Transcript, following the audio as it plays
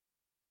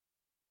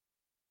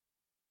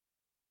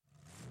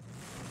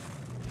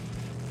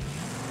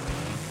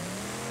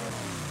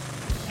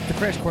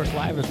Crash Course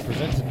Live is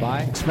presented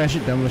by Smash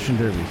It Demolition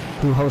Derbies,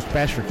 who host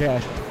Bash for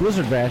Cash,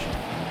 Blizzard Bash,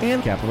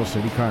 and Capital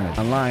City Carnage.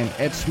 Online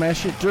at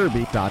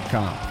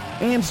smashitderby.com.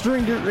 And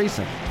Stirring Dirt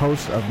Racing,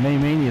 hosts of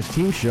Maymania's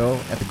team show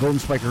at the Golden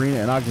Spike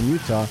Arena in Ogden,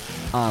 Utah.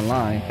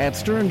 Online at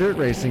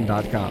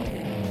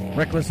stirringdirtracing.com.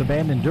 Reckless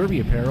Abandon Derby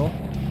Apparel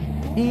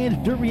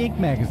and Derby Inc.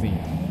 Magazine.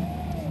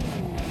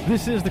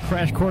 This is the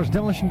Crash Course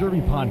Demolition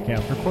Derby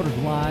podcast,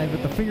 recorded live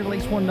at the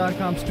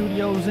FingerLakes1.com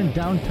studios in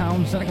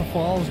downtown Seneca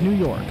Falls, New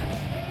York.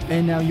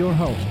 And now your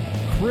host,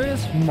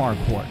 Chris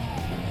Marquardt.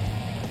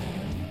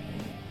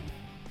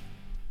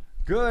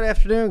 Good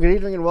afternoon, good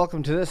evening, and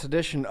welcome to this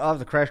edition of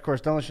the Crash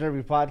Course Demolition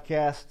Derby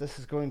podcast. This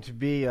is going to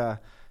be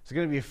a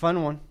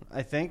fun one,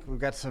 I think.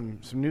 We've got some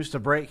news to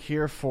break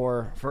here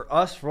for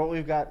us, for what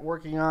we've got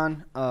working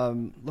on,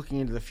 looking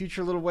into the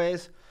future a little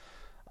ways.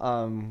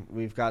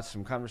 We've got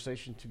some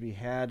conversation to be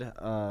had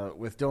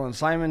with Dylan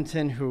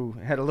Simonton, who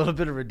had a little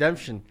bit of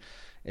redemption,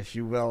 if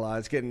you will.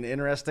 It's getting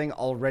interesting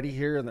already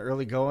here in the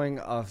early going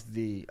of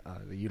the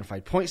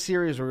Unified Point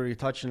Series. We're going to be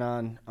touching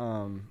on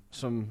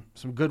some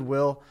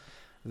goodwill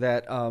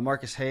that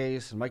Marcus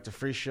Hayes and Mike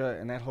DeFrecia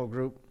and that whole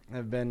group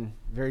have been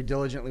very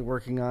diligently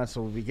working on.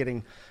 So we'll be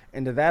getting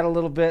into that a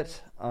little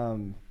bit.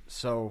 It's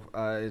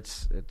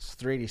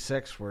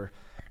 386. We're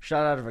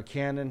shot out of a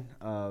cannon.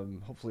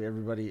 Hopefully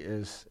everybody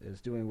is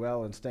doing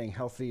well and staying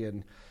healthy.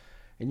 And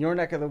in your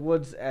neck of the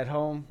woods at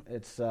home,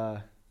 it's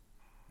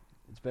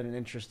been an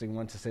interesting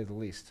one, to say the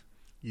least.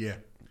 Yeah.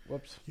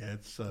 Whoops. Yeah,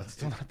 it's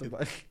still not the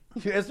button.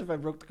 You asked if I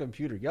broke the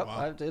computer. Yep,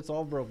 wow. It's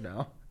all broke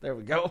now. There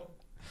we go.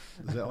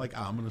 Is that like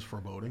ominous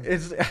foreboding?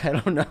 I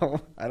don't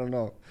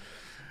know.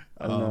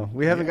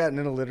 We haven't gotten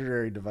into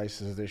literary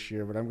devices this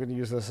year, but I'm going to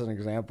use this as an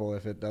example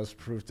if it does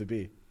prove to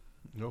be.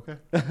 Okay.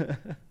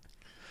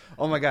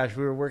 Oh my gosh,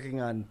 we were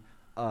working on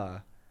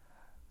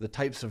the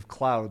types of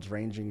clouds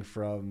ranging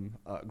from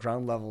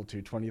ground level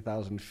to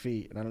 20,000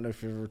 feet. And I don't know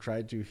if you've ever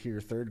tried to hear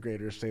third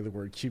graders say the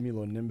word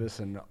cumulonimbus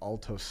and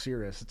alto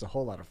cirrus. It's a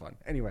whole lot of fun.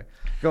 Anyway,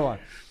 go on.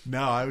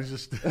 No, I was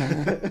just...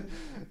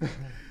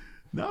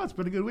 No, it's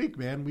been a good week,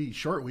 man.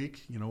 Short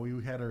week. You know,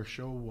 we had our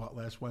show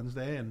last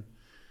Wednesday, and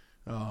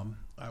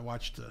I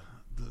watched the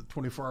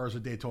 24 Hours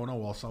of Daytona.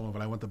 Well, some of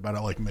it I went to bed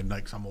at like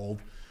midnight because I'm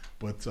old.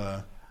 But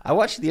I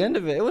watched the end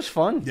of it. It was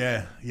fun.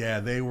 Yeah.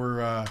 They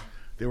were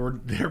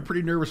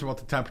pretty nervous about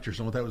the temperatures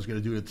and what that was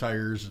going to do to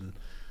tires, and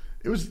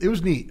it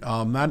was neat.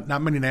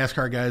 Not many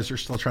NASCAR guys are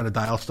still trying to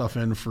dial stuff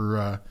in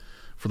for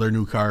their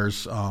new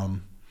cars.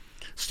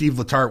 Steve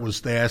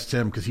Letarte they asked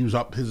him because he was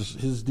up.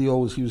 His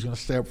deal was he was going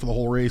to stay up for the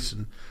whole race,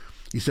 and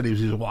he said he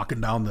was walking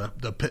down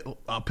the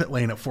pit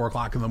lane at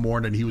 4:00 in the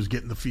morning. He was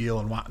getting the feel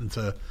and wanting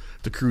to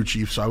crew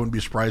chief. So I wouldn't be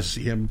surprised to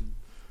see him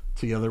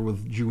together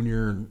with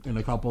Junior and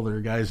a couple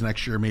other guys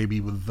next year,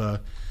 maybe with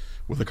the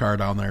car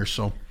down there.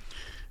 So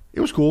it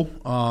was cool.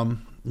 I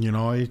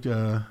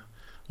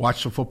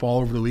watched some football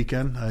over the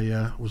weekend.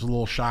 I was a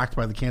little shocked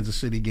by the Kansas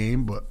City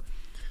game, but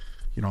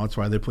that's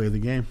why they play the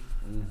game.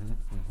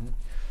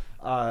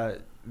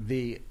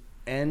 The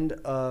end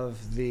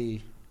of the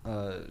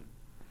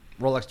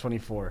Rolex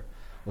 24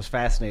 was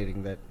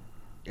fascinating, that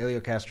Helio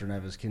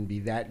Castroneves can be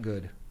that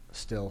good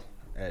still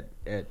at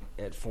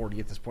 40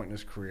 at this point in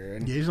his career.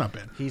 And yeah, he's not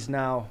bad.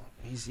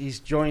 He's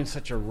joined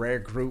such a rare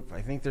group.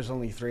 I think there's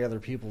only 3 other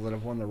people that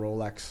have won the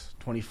Rolex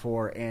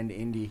 24 and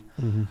Indy.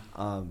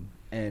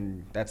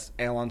 And that's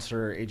Al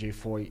Unser, AJ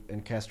Foyt,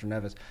 and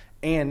Castroneves.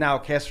 And now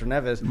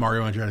Castroneves,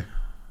 Mario Andretti.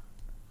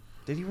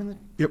 Did he win the?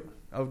 Yep.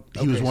 Oh,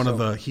 okay, he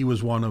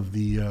was one of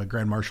the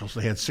Grand Marshals.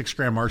 They had 6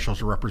 Grand Marshals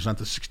to represent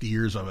the 60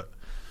 years of it.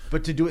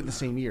 But to do it in the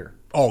same year.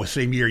 Oh,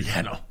 same year?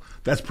 Yeah, no.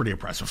 That's pretty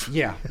impressive.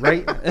 Yeah,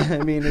 right?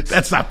 I mean,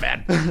 that's not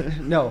bad.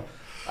 No.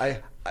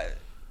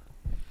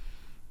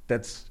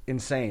 That's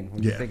insane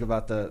when you think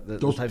about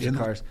those types of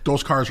cars.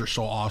 Those cars are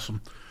so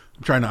awesome.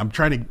 I'm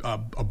trying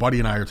to a buddy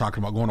and I are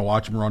talking about going to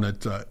watch them run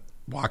at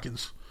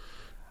Watkins.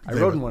 I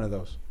rode in one of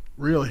those.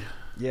 Really?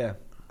 Yeah.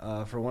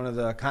 For one of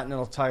the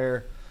Continental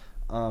Tire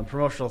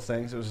promotional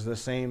things. It was the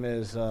same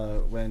as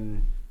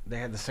when they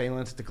had the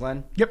Salents at the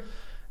Glen. Yep.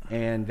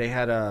 And they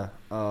had a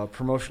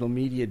promotional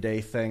media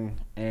day thing,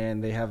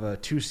 and they have a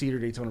 2-seater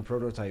Daytona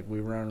prototype. We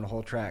ran on the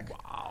whole track.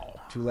 Wow.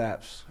 2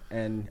 laps.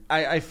 And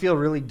I feel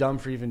really dumb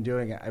for even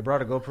doing it. I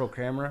brought a GoPro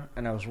camera,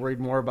 and I was worried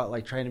more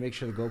about trying to make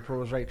sure the GoPro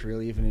was right to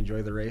really even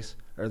enjoy the race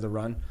or the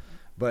run.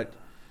 But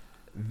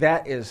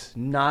that is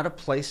not a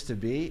place to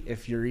be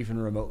if you're even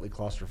remotely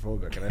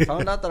claustrophobic. And I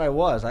found out that I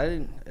was. I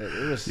didn't.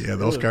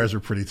 Those cars are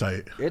pretty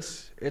tight.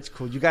 It's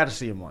cool. You got to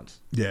see them once.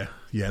 Yeah.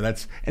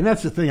 That's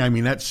the thing. I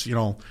mean, that's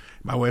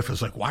my wife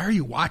was like, "Why are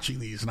you watching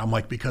these?" And I'm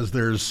like, "Because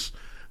there's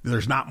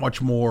not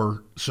much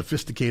more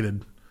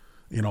sophisticated,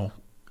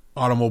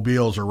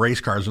 automobiles or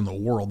race cars in the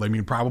world. I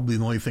mean, probably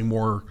the only thing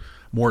more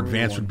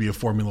advanced would be a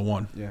Formula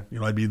One. Yeah,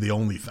 that'd be the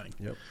only thing.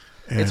 Yep."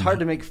 And it's hard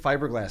to make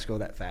fiberglass go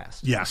that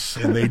fast. Yes,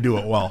 and they do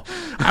it well.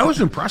 I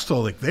was impressed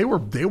though; they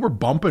were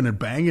bumping and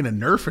banging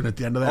and nerfing at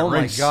the end of that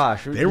race. Oh my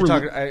gosh!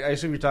 I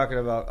assume you're talking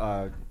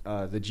about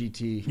the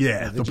GT.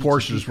 Yeah, the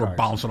Porsches were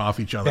bouncing off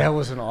each other. That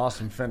was an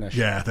awesome finish.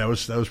 Yeah, that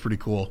was pretty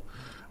cool.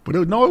 But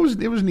it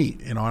was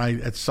neat, you know. And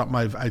it's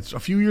something a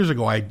few years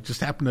ago I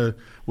just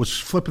was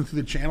flipping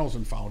through the channels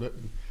and found it.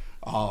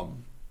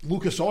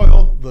 Lucas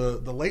Oil,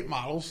 the late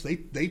models, they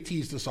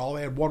teased us all.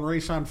 They had one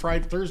race on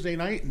Thursday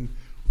night, and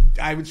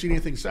I haven't seen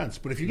anything since.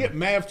 But if you get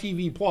MAV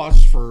TV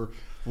Plus for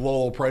the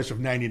low price of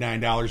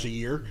 $99 a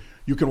year,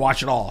 you can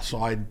watch it all.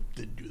 So I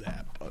didn't do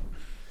that. But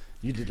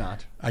You did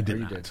not. I did Or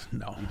you not. Did.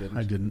 No, you didn't.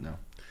 I didn't. No.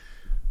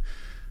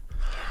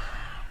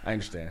 I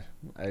understand.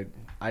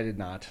 I did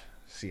not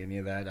see any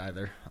of that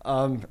either.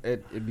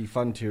 It'd be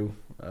fun to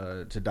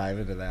dive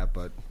into that,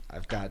 but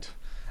I've got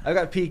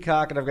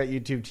Peacock and I've got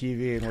YouTube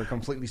TV, and we're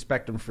completely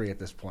spectrum free at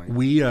this point.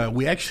 We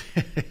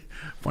actually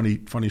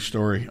funny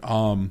story.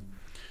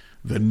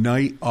 The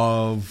night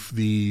of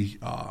the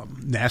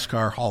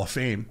NASCAR Hall of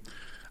Fame,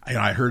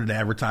 I heard it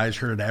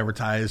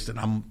advertised,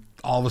 and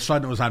all of a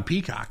sudden it was on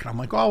Peacock, and I'm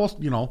like, oh,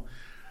 well,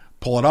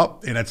 pull it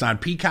up, and it's on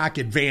Peacock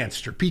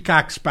Advanced or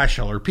Peacock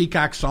Special or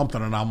Peacock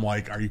something, and I'm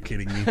like, are you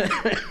kidding me?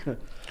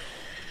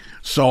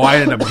 So I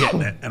ended up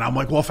getting it, and I'm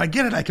like, well, if I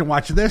get it, I can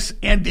watch this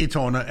and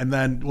Daytona, and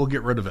then we'll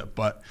get rid of it.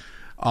 But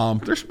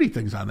there's some neat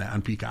things on that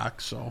on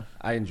Peacock, so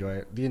I enjoy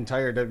it. The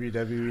entire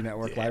WWE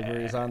Network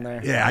library is on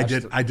there. Yeah,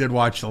 I did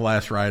watch The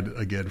Last Ride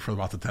again for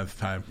about the 10th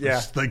time. Yeah,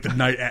 it's like the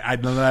night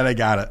I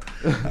got it,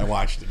 I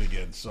watched it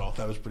again, so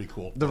that was pretty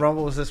cool. The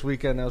Rumble was this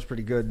weekend. That was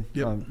pretty good.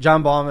 Yep.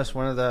 John Balmus,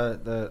 one of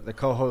the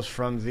co-hosts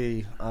from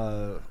the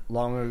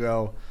long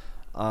ago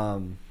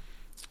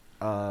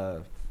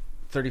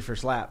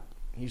 31st Lap.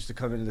 He used to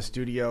come into the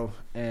studio,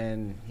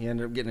 and he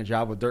ended up getting a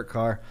job with Dirt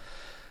Car.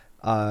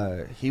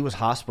 He was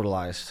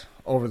hospitalized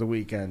over the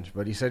weekend,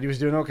 but he said he was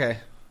doing okay.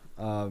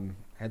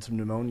 Had some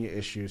pneumonia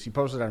issues. He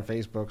posted on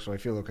Facebook, so I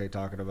feel okay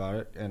talking about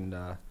it. And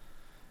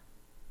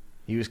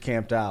he was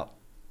camped out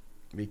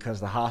because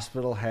the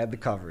hospital had the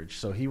coverage.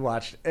 So he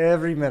watched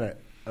every minute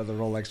of the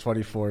Rolex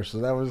 24.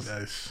 So that was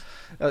nice.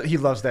 He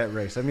loves that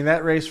race. I mean,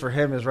 that race for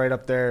him is right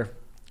up there.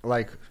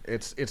 Like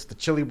it's the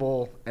Chili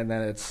Bowl, and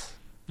then it's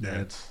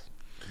the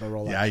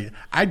Rolex. Yeah,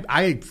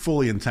 I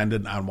fully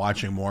intended on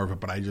watching more of it,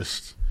 but I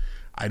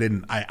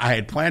didn't. I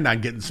had planned on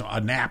getting a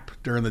nap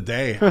during the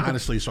day,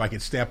 honestly, so I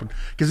could stay up.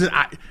 Because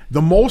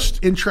the most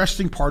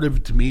interesting part of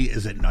it to me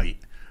is at night.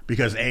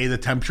 Because A, the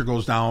temperature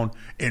goes down,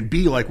 and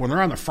B, like when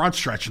they're on the front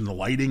stretch and the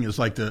lighting is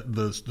like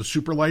the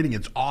super lighting,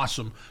 it's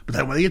awesome. But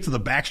then when they get to the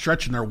back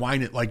stretch and they're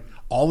winding, like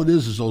all it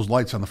is those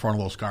lights on the front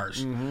of those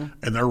cars. Mm-hmm.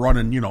 And they're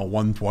running,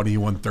 120,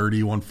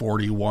 130,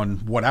 140,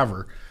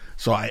 whatever.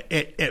 So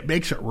it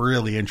makes it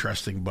really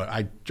interesting, but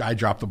I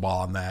dropped the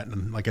ball on that,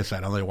 and like I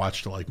said, I only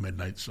watched till like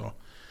midnight. So,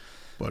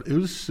 but it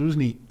was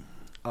neat.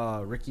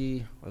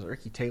 Ricky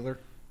Taylor?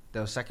 That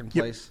was second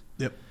place.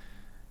 Yep.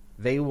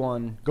 They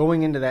won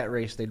going into that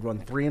race. They'd run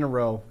 3 in a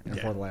row and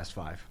for the last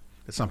 5.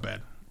 It's not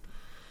bad.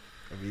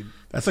 I mean,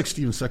 that's like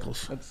Steven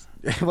Sickles.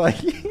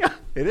 Yeah,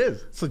 it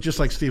is. It's just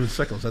like Steven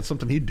Sickles. That's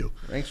something he'd do.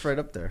 Ranks right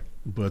up there.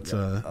 But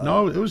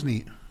no, it was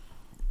neat.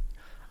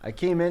 I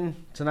came in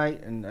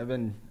tonight, and I've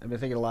been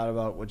thinking a lot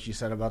about what you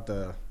said about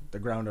the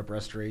ground up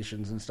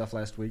restorations and stuff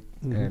last week.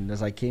 Mm-hmm. And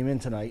as I came in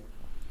tonight,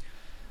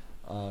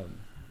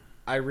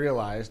 I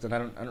realized, and I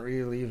don't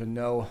really even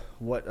know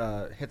what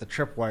hit the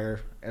tripwire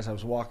as I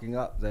was walking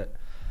up, that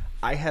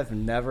I have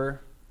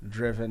never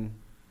driven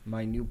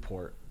my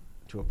Newport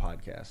to a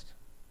podcast.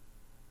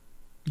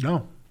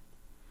 No.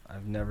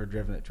 I've never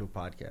driven it to a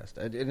podcast.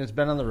 And it's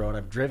been on the road.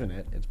 I've driven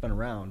it. It's been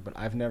around, but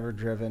I've never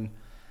driven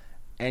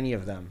any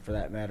of them, for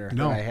that matter,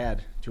 that I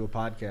had to a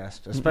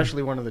podcast,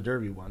 especially one of the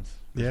Derby ones.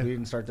 Yeah. We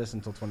didn't start this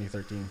until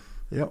 2013.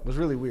 Yep. It was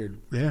really weird.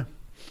 Yeah.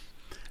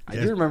 I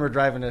do remember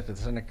driving it at the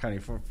Seneca County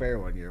Fair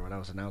one year when I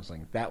was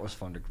announcing. That was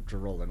fun to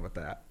roll in with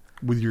that.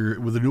 With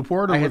the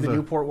Newport? Or I had the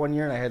Newport one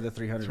year, and I had the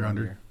 300 one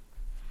year.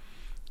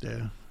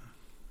 Yeah.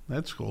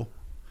 That's cool.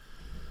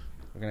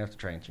 We're going to have to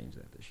try and change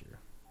that this year.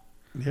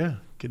 Yeah.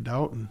 Get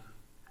out and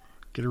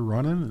get her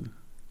running. And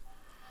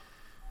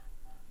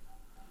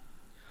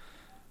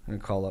I'm going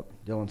to call up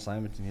Dylan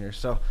Simonton here.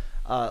 So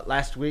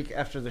last week,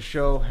 after the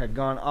show had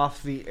gone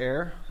off the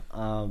air,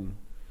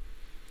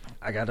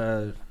 I got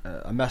a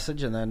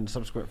message and then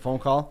subsequent phone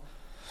call.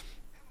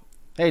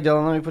 Hey,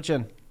 Dylan, let me put you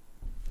in.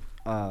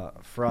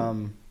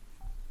 From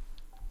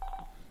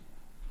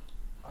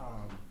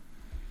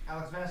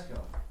Alex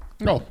Vasco.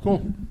 Oh,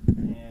 cool.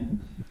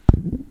 And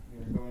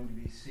we're going to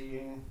be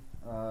seeing,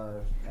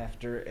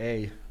 after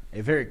a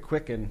very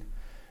quick and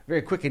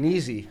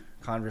easy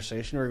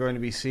conversation, we're going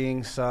to be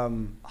seeing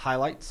some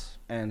highlights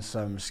and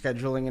some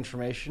scheduling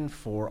information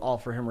for All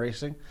For Him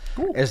Racing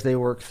as they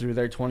work through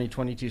their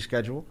 2022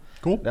 schedule.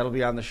 Cool. That'll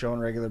be on the show on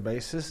a regular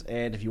basis.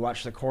 And if you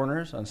watch the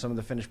corners on some of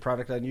the finished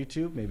product on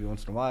YouTube, maybe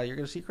once in a while, you're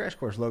going to see Crash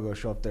Course logo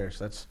show up there.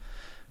 So that's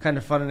kind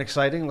of fun and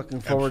exciting. Looking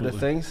forward to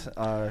things.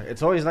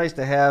 It's always nice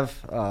to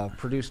have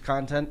produced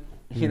content,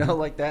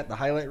 like that, the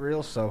highlight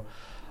reels. So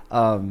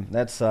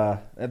that's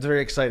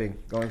very exciting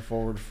going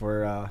forward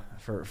for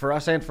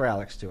us and for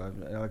Alex too.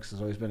 Alex has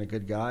always been a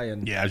good guy.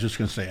 And yeah, I was just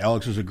going to say,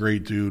 Alex is a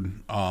great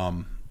dude.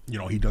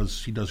 He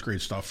does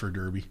great stuff for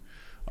Derby.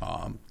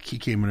 He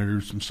came and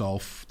introduced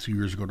himself 2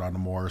 years ago down to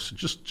Morris.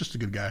 Just a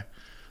good guy.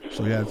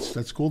 So yeah,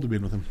 that's cool to be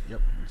in with him.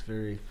 Yep, it's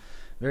very,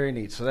 very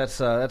neat. So that's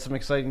some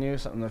exciting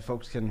news, something that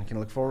folks can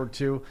look forward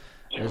to.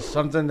 There's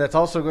something that's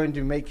also going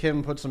to make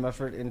him put some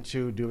effort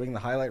into doing the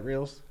highlight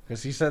reels,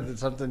 because he said that's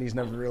something he's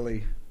never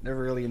really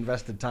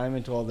invested time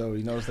into. Although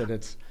he knows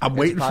that I'm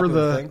waiting for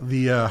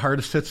the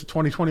hardest hits of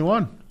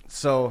 2021.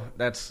 So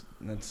that's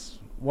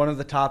one of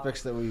the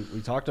topics that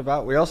we talked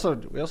about. We also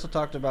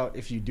talked about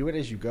if you do it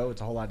as you go,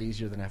 it's a whole lot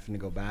easier than having to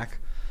go back.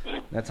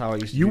 That's how I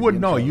used to. You do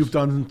wouldn't the know. intros. You've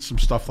done some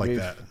stuff like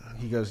that.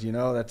 He goes,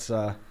 that's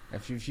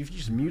if you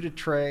just mute a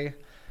tray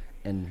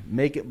and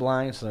make it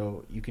blind,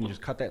 so you can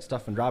just cut that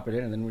stuff and drop it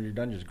in, and then when you're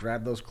done, just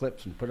grab those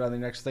clips and put it on the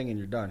next thing, and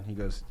you're done. He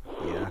goes,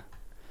 yeah.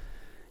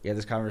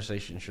 This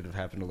conversation should have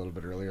happened a little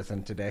bit earlier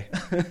than today.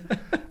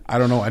 I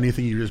don't know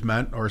anything you just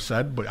meant or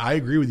said, but I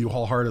agree with you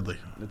wholeheartedly.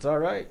 It's all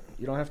right.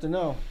 You don't have to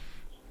know.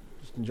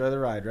 Just enjoy the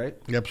ride, right?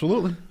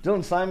 Absolutely.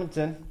 Dylan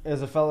Simonton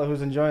is a fellow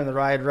who's enjoying the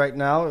ride right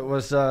now. It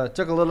was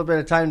took a little bit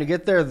of time to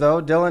get there,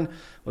 though. Dylan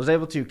was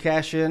able to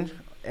cash in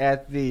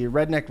at the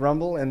Redneck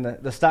Rumble in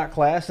the stock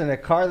class in a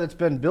car that's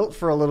been built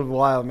for a little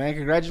while, man.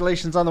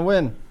 Congratulations on the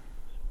win.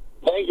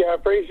 Thank you. I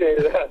appreciate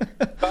that.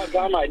 About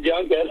time I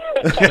junk it.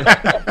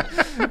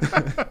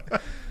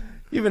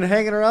 You've been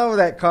hanging around with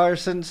that car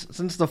since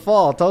the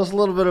fall. Tell us a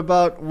little bit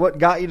about what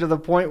got you to the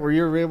point where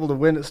you were able to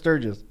win at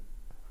Sturgis.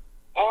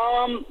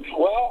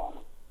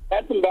 Well,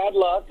 had some bad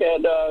luck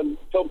at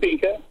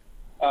Topeka.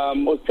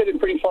 Was pitted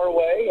pretty far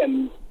away,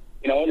 and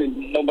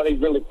nobody's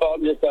really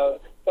called. Just a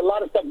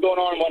lot of stuff going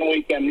on one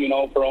weekend,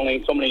 for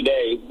only so many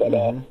days. But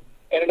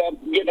ended up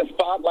getting a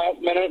spot last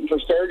minute for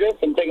Sturgis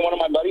and taking one of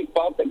my buddies'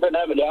 spots. They couldn't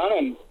have it done,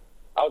 and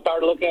I was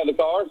tired of looking at the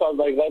car, so I was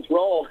like, let's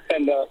roll.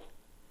 And I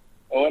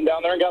went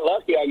down there and got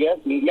lucky, I guess,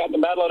 and got to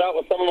battle it out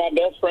with some of my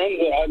best friends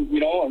that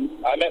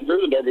I met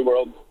through the Derby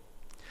world.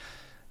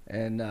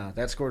 And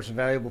that scored some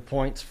valuable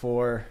points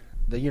for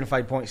the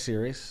Unified Point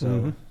Series.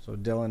 So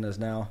Dylan is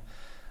now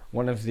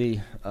one of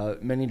the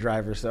many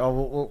drivers.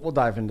 We'll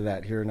dive into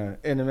that here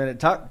in a minute.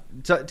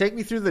 Take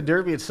me through the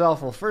Derby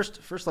itself. Well,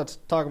 first let's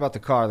talk about the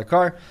car. The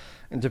car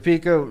in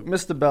Topeka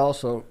missed the bell,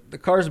 so the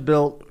car's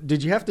built.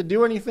 Did you have to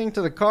do anything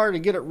to the car to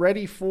get it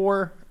ready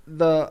for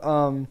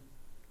the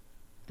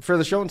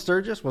show in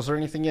Sturgis? Was there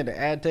anything you had to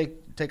add,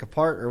 take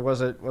apart, or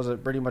was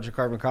it pretty much a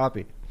carbon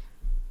copy?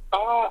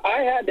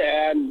 I had to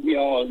add, we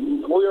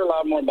were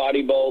allowed more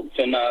body bolts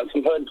and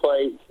some hood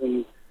plates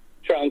and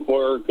trunk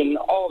work and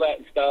all that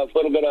stuff. A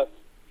little bit of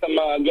some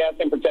gas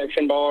and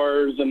protection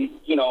bars and,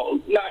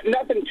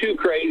 nothing too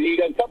crazy. You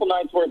got a couple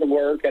nights worth of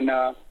work and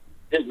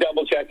just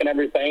double checking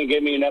everything. It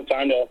gave me enough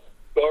time to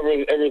go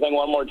over everything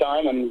one more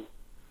time and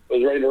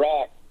was ready to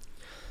rock.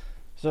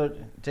 So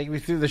take me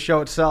through the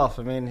show itself.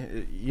 I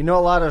mean, you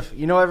know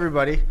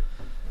everybody.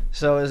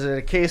 So is it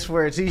a case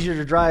where it's easier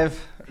to drive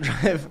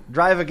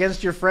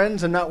against your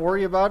friends and not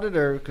worry about it?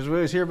 Or because we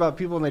always hear about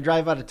people when they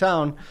drive out of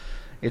town,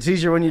 it's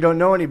easier when you don't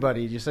know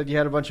anybody. You said you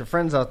had a bunch of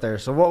friends out there.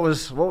 So what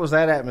was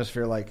that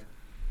atmosphere like?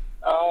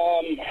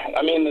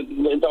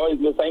 It's always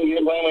the same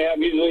game plan we have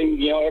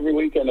usually, every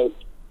weekend is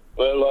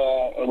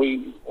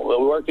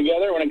we'll work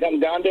together. When it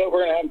comes down to it,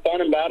 we're going to have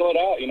fun and battle it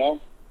out,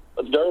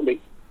 It's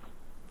Derby.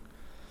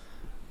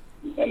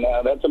 And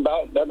that's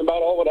about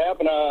all what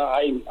happened.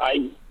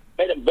 I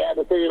made a bad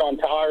decision on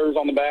tires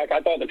on the back.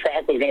 I thought the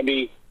track was going to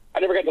be – I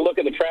never got to look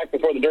at the track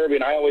before the Derby,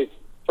 and I always,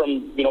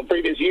 from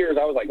previous years,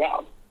 I was like,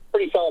 wow,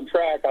 pretty solid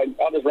track.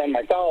 I'll just run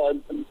my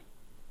solids. And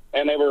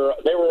it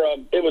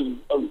was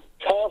a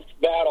tough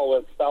battle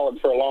with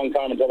solids for a long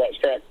time until that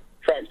track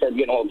started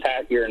getting a little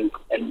tackier and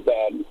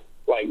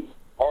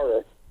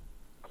harder.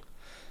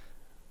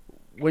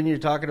 When you're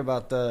talking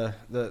about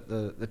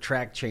the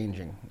track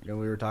changing, we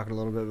were talking a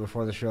little bit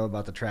before the show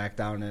about the track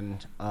down in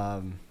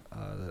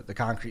the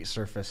concrete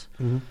surface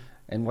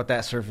and what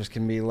that surface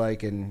can be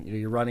like, and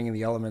you're running in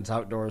the elements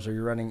outdoors or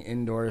you're running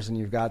indoors, and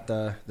you've got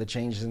the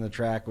changes in the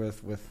track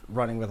with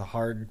running with a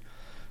hard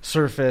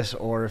surface,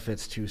 or if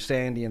it's too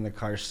sandy and the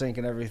car's sink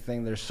and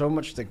everything. There's so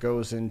much that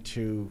goes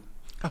into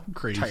how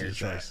crazy tire is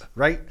choice, that?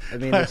 right? I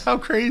mean, how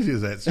crazy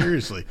is that?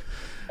 Seriously.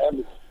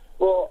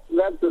 Well,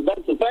 that's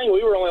the thing.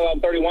 We were only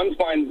allowed 31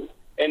 spines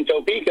in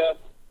Topeka,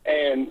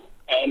 and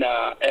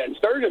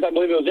Sturgis, I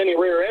believe it was any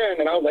rear end,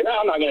 and I was like, no,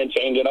 I'm not going to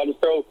change it. I'll just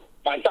throw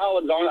my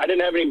solids on. I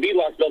didn't have any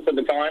beadlocks built at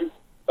the time,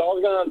 so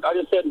I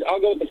just said I'll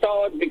go with the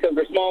solids because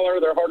they're smaller,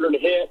 they're harder to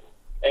hit,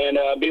 and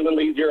be a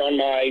little easier on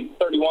my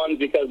 31s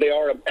because they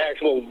are an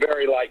actual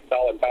very light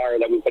solid tire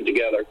that we put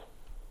together.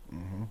 I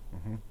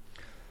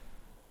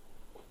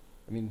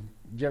mean,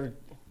 did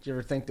you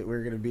ever think that we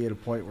were going to be at a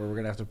point where we're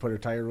going to have to put a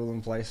tire rule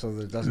in place so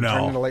that it doesn't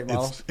turn into late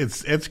models?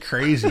 It's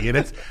crazy,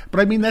 and but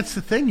I mean that's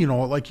the thing,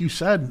 like you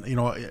said,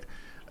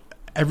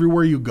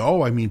 everywhere you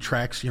go, I mean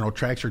tracks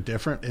are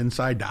different,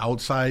 inside to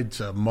outside,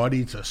 to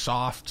muddy to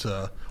soft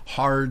to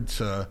hard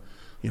to,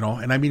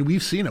 and I mean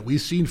we've seen it. We've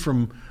seen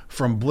from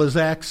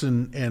Blizzaks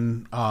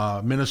in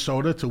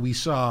Minnesota to we've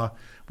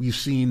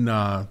seen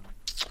remember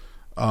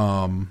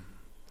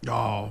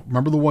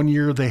the one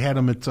year they had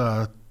them at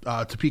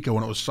Topeka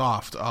when it was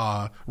soft,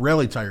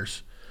 rally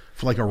tires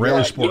for like a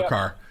rally sport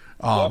car.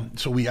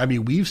 So we've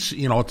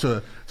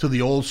to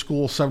the old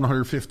school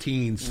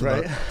 715s, to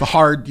Right. the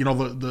hard,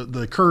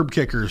 the curb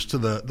kickers, to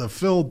the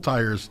filled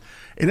tires,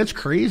 and it's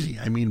crazy.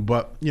 I mean,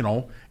 but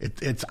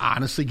it's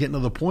honestly getting to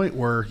the point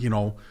where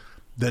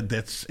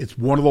it's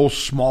one of those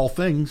small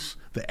things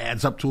that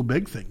adds up to a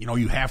big thing.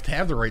 You have to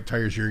have the right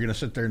tires. You're going to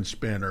sit there and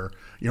spin, or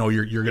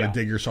you're going to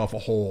dig yourself a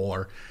hole,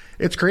 or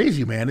it's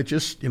crazy, man. It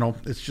just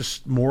it's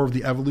just more of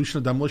the evolution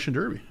of demolition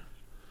derby.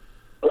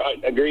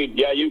 Right, agreed.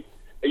 Yeah, you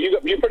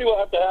pretty well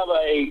have to have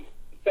a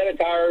set of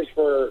tires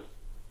for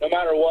no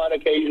matter what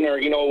occasion, or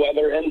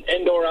whether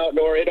indoor,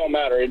 outdoor, it don't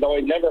matter. It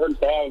never hurts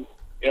to have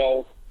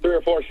 3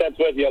 or 4 sets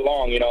with you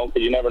along, because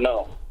you never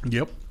know.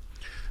 Yep.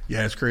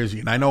 Yeah, it's crazy.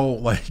 And I know,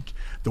 like,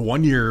 the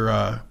one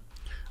year,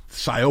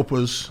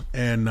 Siopas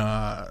and,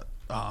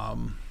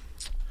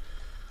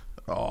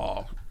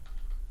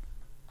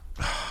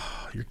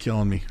 you're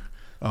killing me.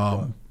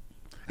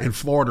 In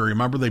Florida,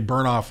 remember they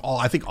burn off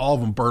I think all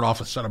of them burn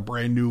off a set of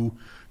brand new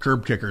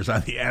curb kickers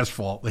on the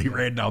asphalt. They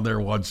ran down there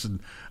once,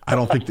 and I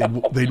don't think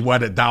they'd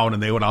wet it down,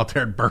 and they went out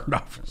there and burned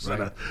off instead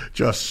of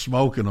just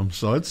smoking them.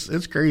 So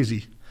it's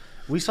crazy.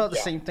 We saw the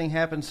same thing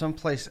happen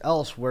someplace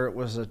else where it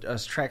was a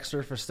track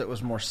surface that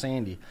was more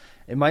sandy.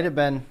 It might have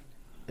been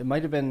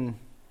when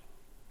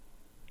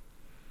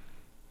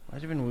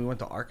we went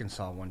to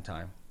Arkansas one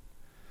time.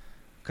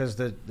 Because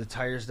the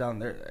tires down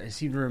there, I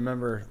seem to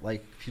remember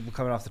like people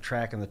coming off the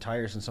track and the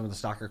tires in some of the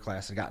stocker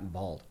class had gotten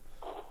bald.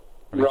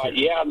 Right,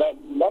 yeah, that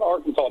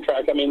Arkansas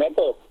track, I mean, that'd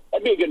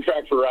be a good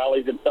track for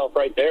rallies itself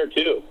right there,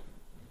 too.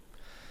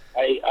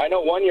 I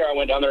know one year I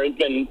went down there, it's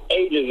been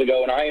ages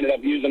ago, and I ended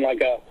up using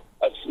like a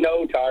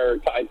snow tire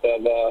type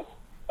of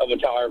a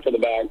tire for the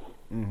back.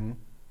 Mm-hmm.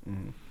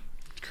 Mm-hmm.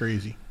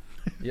 Crazy.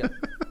 Yeah.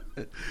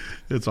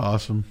 It's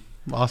awesome.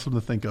 Awesome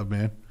to think of,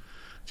 man.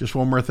 Just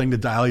one more thing to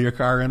dial your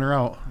car in or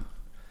out.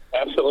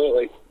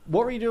 Absolutely.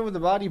 What were you doing with the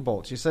body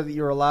bolts? You said that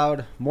you were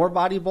allowed more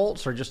body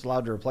bolts or just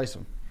allowed to replace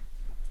them?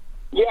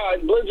 Yeah,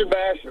 at Blizzard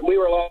Bash, we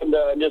were allowed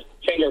to just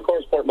change our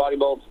core sport body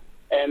bolts.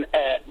 And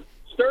at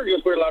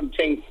Sturgis, we were allowed to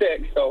change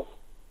 6. So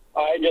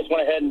I just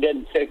went ahead and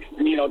did 6,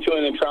 2 in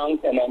the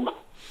trunk, and then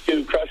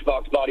 2 crush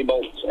box body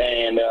bolts,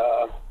 and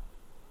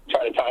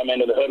try to tie them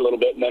into the hood a little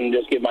bit, and then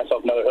just give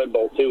myself another hood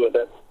bolt, too, with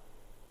it.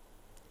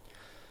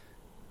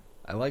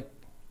 I like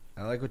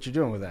what you're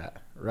doing with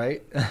that,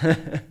 right?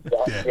 Yeah.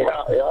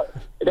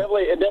 It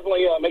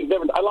definitely makes a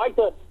difference. I like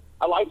to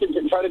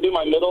try to do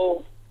my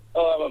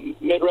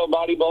mid-rail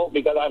body bolt,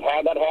 because I've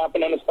had that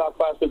happen in a stock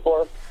class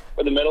before,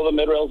 where the middle of the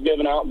mid-rail's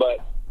given out, but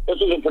this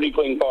was a pretty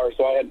clean car,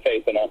 so I had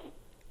faith in it.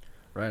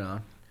 Right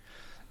on.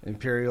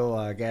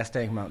 Imperial gas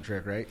tank mount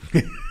trick, right?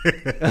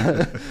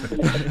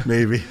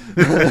 Maybe.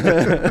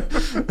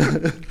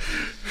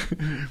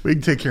 We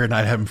can take care of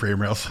not having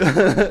frame rails.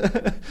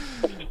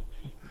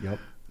 Yep.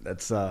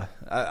 That's I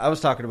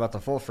was talking about the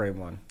full frame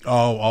one.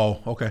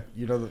 Oh, okay.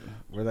 You know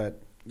where that?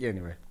 Yeah.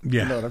 Anyway.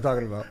 Yeah. You know what I'm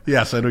talking about.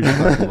 Yes, I know what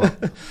you're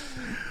talking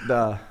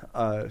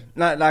about.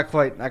 Not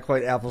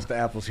quite apples to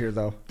apples here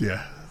though.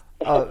 Yeah.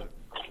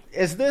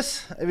 Is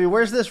this? I mean,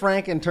 where's this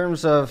rank in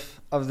terms of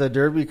the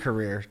Derby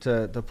career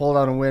to pull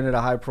down and win at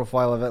a high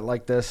profile event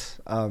like this?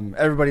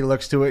 Everybody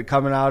looks to it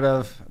coming out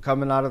of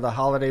the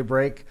holiday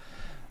break,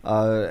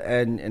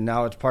 and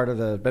now it's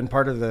been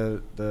part of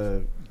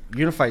the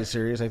Unified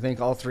Series. I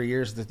think all 3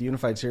 years that the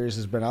Unified Series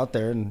has been out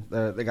there, and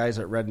the guys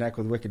at Redneck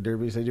with Wicked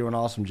Derbies, they do an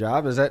awesome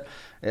job.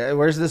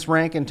 Where's this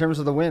rank in terms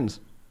of the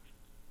wins?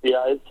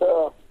 Yeah,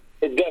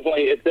 it's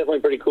definitely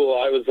pretty cool.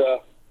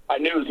 I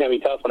knew it was going to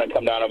be tough when it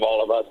come down to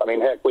all of us. I mean,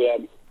 heck, we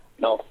had,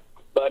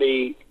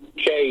 Buddy,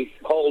 Chase,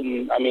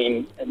 Holden. I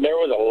mean, there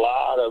was a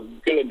lot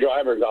of good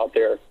drivers out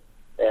there,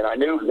 and I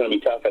knew it was going to be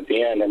tough at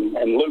the end.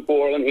 And Luke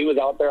Borland, he was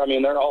out there. I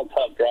mean, they're all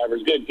tough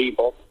drivers, good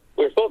people.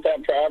 We were supposed to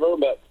have Trevor,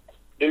 but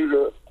due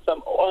to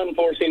some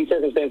unforeseen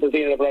circumstances,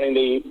 he ended up running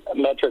the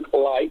metric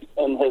light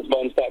in his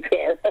bone stock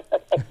car.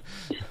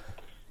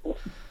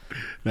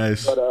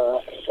 Nice. But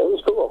it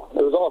was cool.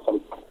 It was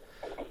awesome.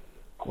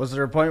 Was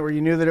there a point where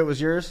you knew that it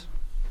was yours?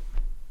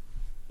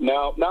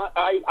 No, not.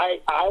 I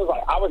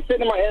was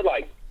sitting in my head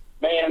like,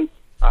 man,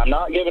 I'm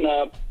not giving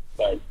up.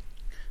 But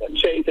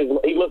Chase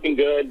he's looking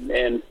good,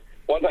 and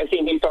once I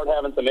seen he started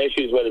having some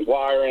issues with his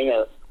wiring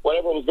or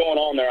whatever was going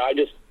on there, I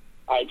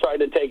tried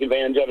to take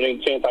advantage of any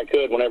chance I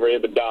could whenever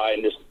it would die,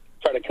 and just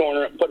try to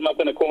put him up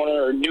in a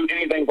corner or do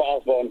anything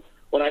possible. And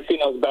when I seen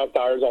those back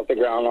tires off the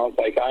ground, I was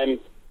like, I'm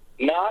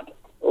not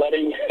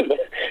letting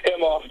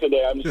him off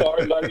today. I'm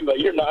sorry, buddy, but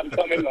you're not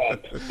coming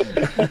up.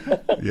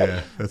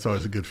 Yeah, that's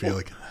always a good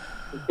feeling.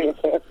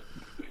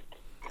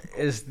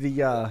 Is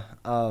the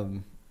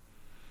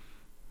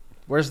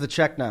where's the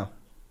check now?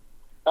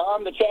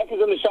 The check is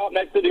in the shop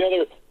next to the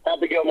other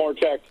Happy Gilmore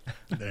checks.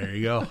 There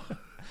you go.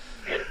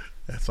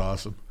 That's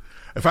awesome.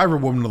 If I ever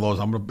win one of those,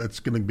 it's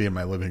going to be in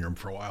my living room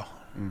for a while.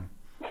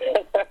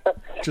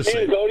 Just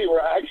me and Cody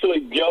were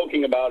actually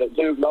joking about it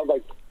too. I was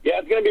like, "Yeah,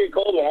 it's going to be a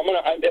cold one.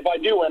 If I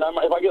do win,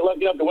 if I get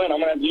lucky enough to win, I'm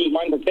going to have to use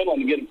mine for kindling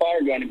to get a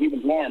fire going to keep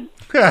us warm."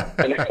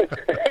 And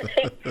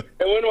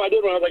when I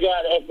did one, I was like,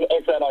 "Yeah,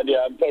 that's that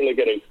idea. I'm totally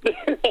kidding."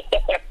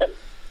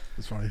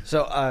 That's funny.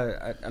 So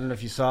I don't know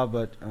if you saw,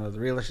 but the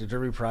Realistic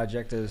Derby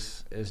Project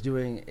is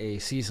doing a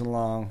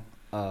season-long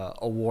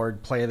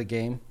award play of the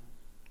game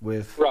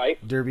with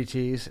Derby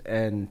tees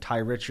and Ty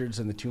Richards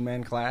in the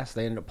two-man class.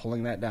 They ended up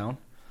pulling that down.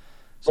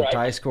 So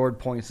Ty scored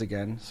points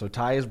again. So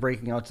Ty is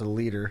breaking out to the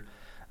leader.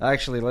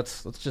 Actually,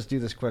 let's just do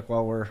this quick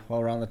while we're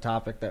on the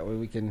topic. That way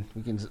we can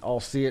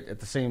all see it at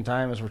the same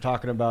time as we're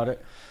talking about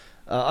it.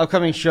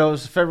 Upcoming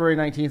shows: February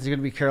 19th is going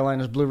to be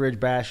Carolina's Blue Ridge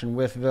Bash in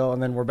Wytheville,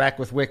 and then we're back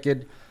with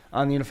Wicked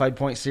on the Unified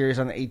Point Series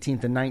on the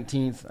 18th and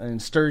 19th in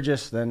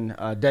Sturgis. Then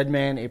Dead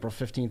Man April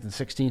 15th and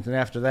 16th, and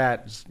after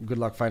that, just good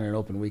luck finding an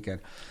open weekend.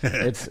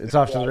 It's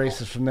off to the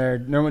races from there.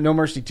 No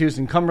Mercy Tuesday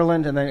in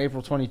Cumberland, and then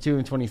April 22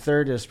 and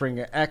 23rd is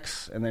Spring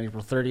X, and then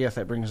April 30th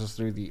that brings us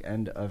through the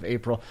end of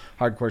April.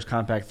 Hardcore's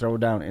Compact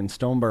Throwdown in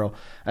Stoneboro.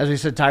 As we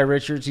said, Ty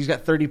Richards, he's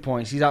got 30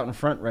 points. He's out in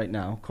front right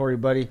now. Corey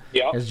Buddy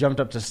has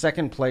jumped up to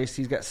second place.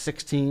 He's got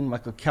 16.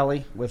 Michael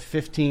Kelly with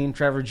 15.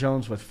 Trevor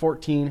Jones with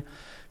 14.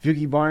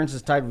 Vugie Barnes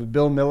is tied with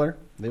Bill Miller.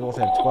 They both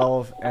have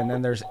 12. And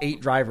then there's 8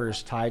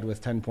 drivers tied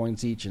with 10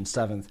 points each in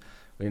 7th.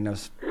 We didn't have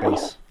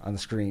space on the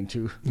screen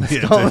to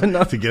get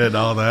it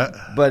all that.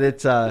 But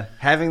it's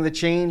having the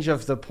change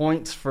of the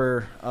points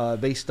for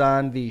based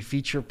on the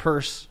feature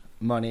purse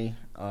money.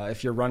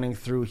 If you're running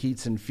through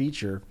heats and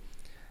feature,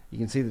 you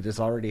can see that it's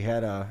already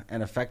had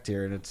an effect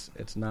here, and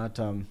it's not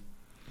going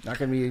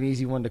to be an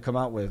easy one to come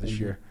out with this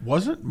year.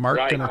 Wasn't Mark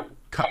going to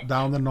cut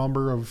down the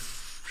number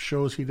of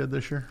shows he did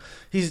this year?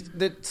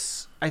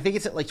 I think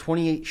it's at like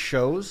 28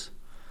 shows.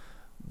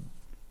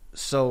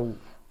 So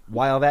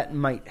while that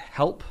might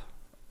help,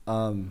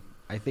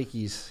 I think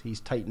he's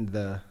tightened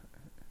the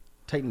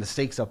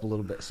stakes up a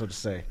little bit, so to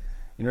say.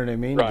 You know what I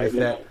mean? Right.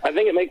 I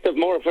think it makes it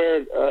more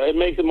fair. It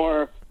makes it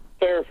more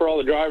fair for all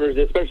the drivers,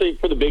 especially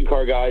for the big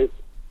car guys.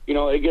 You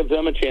know, it gives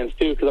them a chance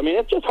too. Because I mean,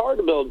 it's just hard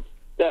to build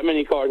that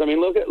many cars. I mean,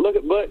 look at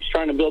Butch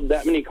trying to build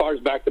that many cars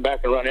back to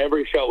back and run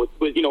every show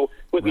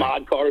with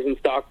mod cars and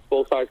stock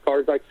full size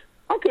cars. Like,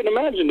 I couldn't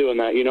imagine doing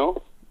that. You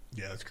know?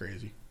 Yeah, that's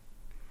crazy.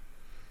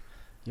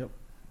 Yep.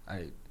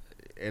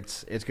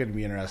 It's going to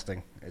be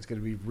interesting. It's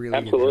going to be really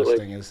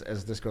interesting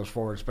as this goes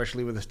forward,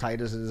 especially with as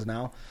tight as it is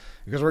now,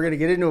 because we're going to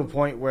get into a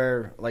point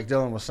where, like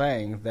Dylan was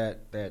saying,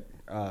 that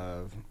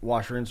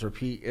wash, rinse,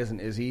 repeat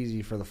isn't as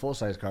easy for the full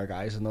size car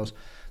guys, and those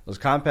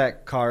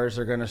compact cars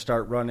are going to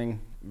start running.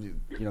 You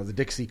know, the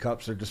Dixie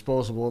Cups are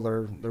disposable.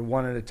 They're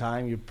one at a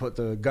time. You put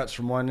the guts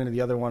from one into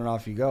the other one, and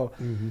off you go.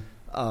 Mm-hmm.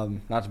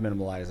 Not to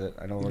minimalize it.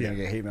 I know we're going to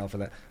get hate mail for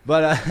that,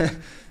 but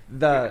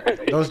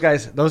those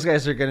guys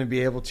are going to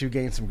be able to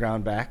gain some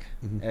ground back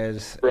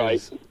as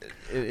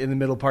in the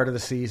middle part of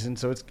the season.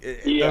 So those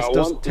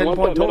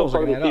 10-point totals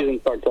are going to add up. Season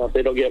starts up,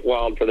 it'll get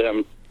wild for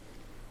them.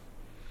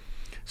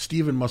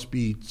 Steven must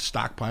be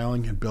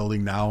stockpiling and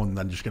building now, and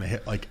then just going to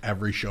hit like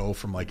every show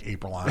from like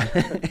April on.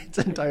 It's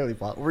entirely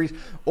possible.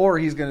 Or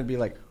he's going to be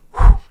like,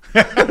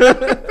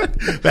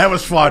 that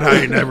was fun.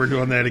 I ain't never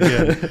doing that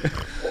again.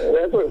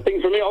 That's what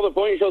things for me. All the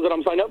pony shows that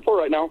I'm signed up for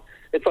right now,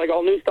 it's like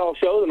all new style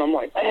shows, and I'm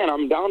like, man,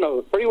 I'm down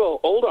to pretty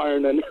well old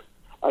iron, and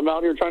I'm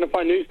out here trying to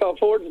find new style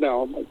Fords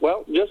now. I'm like,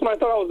 well, just when I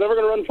thought I was never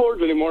going to run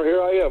Fords anymore,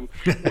 here I am.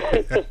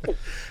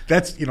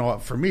 That's,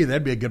 for me,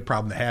 that'd be a good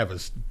problem to have,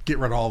 is get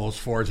rid of all those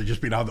Fords and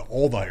just be down to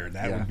old iron.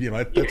 That would,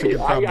 that's a good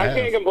problem to have. I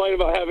can't complain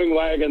about having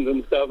wagons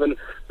and stuff, and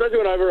especially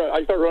whenever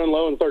I start running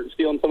low and start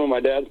stealing some of my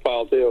dad's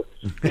pile too.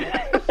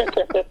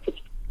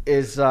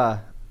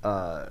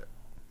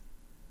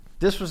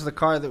 This was the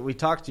car that we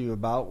talked to you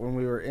about when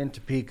we were in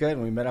Topeka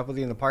and we met up with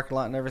you in the parking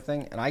lot and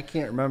everything, and I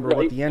can't remember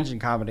what the engine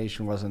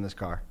combination was in this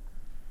car.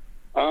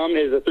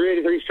 It's a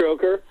 383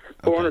 stroker,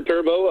 400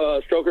 turbo,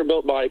 stroker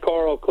built by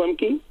Carl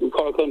Klimke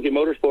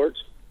Motorsports,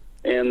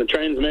 and the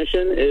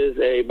transmission is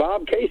a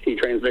Bob Casey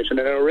transmission,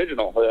 an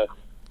original,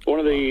 one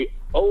of the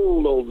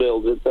old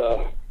builds. It's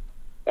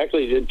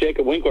actually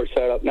Jacob Winkler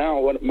set up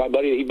now. My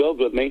buddy, he builds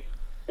with me,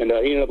 and he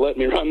ended up letting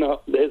me run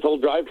his whole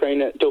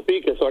drivetrain at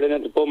Topeka, so I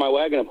didn't have to pull my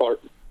wagon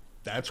apart.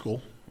 That's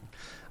cool.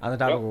 On the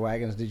topic of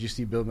wagons, did you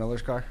see Bill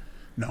Miller's car?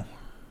 No.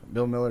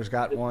 Bill Miller's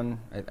got one.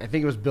 I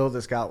think it was Bill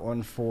that's got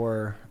one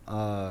for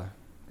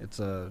it's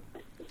a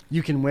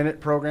You Can Win It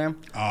program.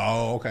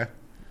 Oh, okay.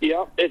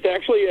 Yeah, it's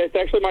actually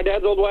my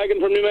dad's old wagon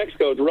from New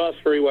Mexico. It's a Russ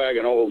free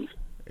wagon, old.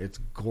 It's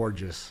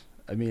gorgeous.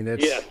 I mean,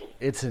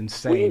 it's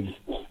insane.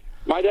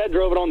 My dad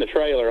drove it on the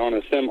trailer, on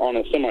a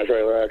semi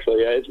trailer.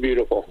 Actually, yeah, it's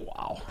beautiful.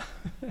 Wow,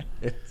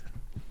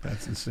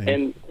 that's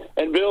insane.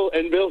 And Bill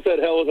said,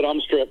 "Hell with it,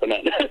 I'm stripping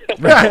it."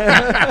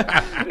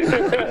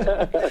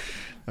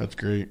 That's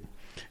great.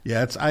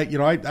 Yeah,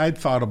 I'd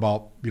thought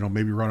about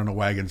maybe running a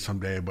wagon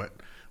someday, but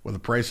with the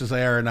prices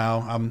they are now,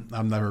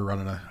 I'm never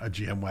running a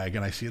GM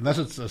wagon. I see, unless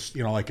it's just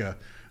like a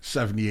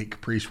 '78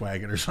 Caprice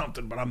wagon or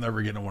something, but I'm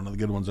never getting one of the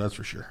good ones. That's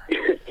for sure.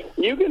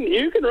 You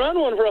can run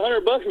one for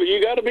 $100, but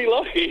you got to be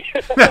lucky.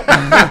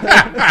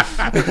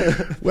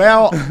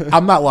 Well,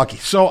 I'm not lucky,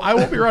 so I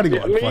won't be running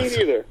one. Me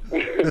neither.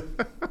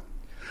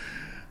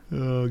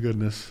 Oh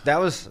goodness.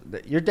 That was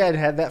your dad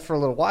had that for a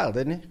little while,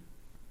 didn't he?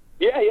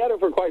 Yeah, he had it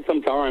for quite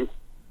some time,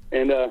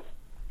 and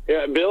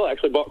Bill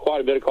actually bought quite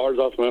a bit of cars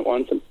off of it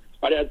once. And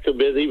my dad's so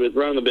busy with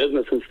running the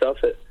business and stuff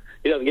that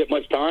he doesn't get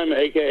much time,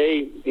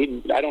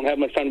 a.k.a. I don't have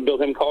much time to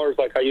build him cars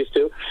like I used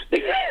to.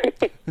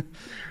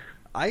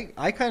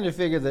 I kind of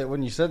figured that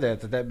when you said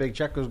that big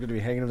check was going to be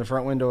hanging in the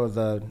front window of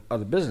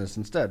the business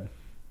instead.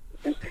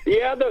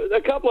 Yeah,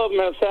 a couple of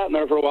them have sat in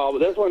there for a while, but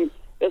this one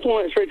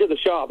went straight to the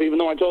shop. Even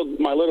though I told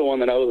my little one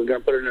that I was going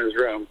to put it in his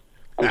room,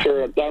 I'm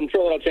sure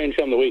that'll change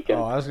come the weekend.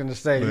 Oh, I was going to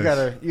say you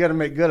gotta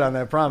make good on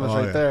that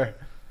promise there.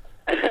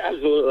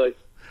 Absolutely.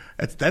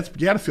 That's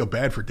you got to feel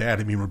bad for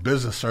Dad. I mean, when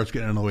business starts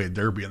getting in the way of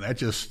Derby, and that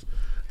just,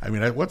 I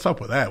mean, what's up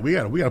with that? We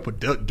got to put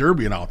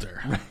Derbying out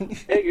there.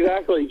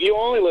 Exactly. You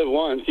only live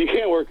once. You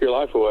can't work your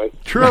life away.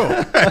 True.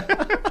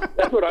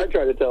 That's what I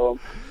try to tell them.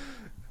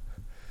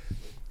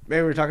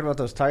 Maybe we were talking about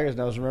those tires,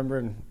 and I was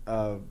remembering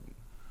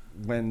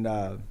when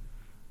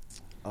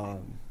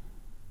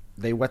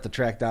they wet the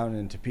track down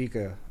in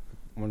Topeka.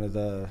 It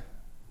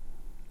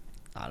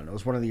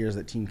was one of the years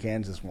that Team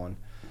Kansas won,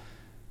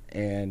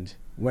 and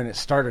when it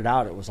started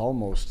out, it was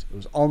almost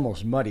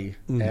muddy,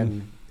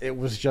 and it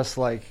was just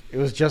like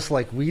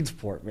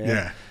Weedsport, man.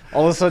 Yeah.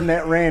 All of a sudden,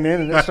 that ran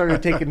in and it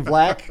started taking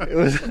black. It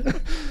was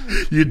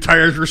your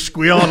tires were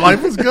squealing.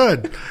 Life was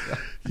good.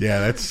 Yeah,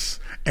 that's.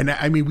 And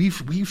I mean,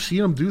 we've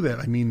seen them do that.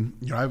 I mean,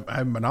 you know, I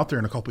haven't been out there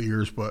in a couple of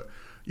years, but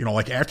you know,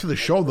 like after the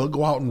show, they'll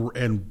go out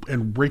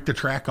and break the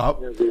track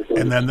up,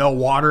 and then they'll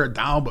water it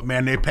down. But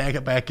man, they pack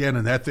it back in,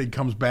 and that thing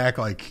comes back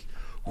like,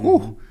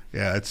 whoo!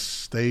 Yeah,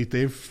 it's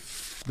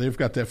they've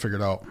got that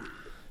figured out.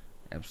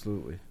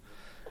 Absolutely.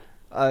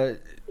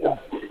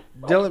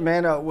 Dylan,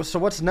 man, so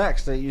what's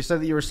next? You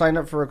said that you were signed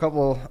up for a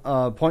couple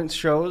points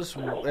shows,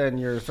 and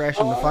you're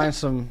thrashing to find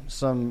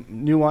some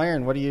new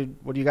iron. What do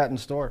you got in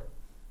store?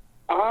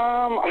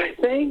 I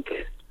think,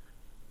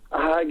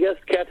 I guess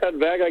cat's out of the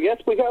bag. I guess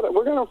we're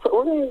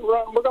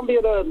gonna be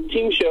at a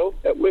team show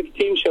at Wick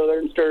Team Show there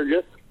in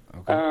Sturgis.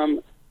 Okay.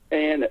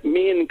 And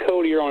me and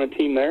Cody are on a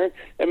team there,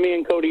 and me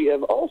and Cody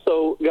have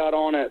also got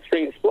on at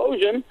String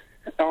Explosion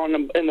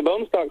in the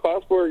bone stock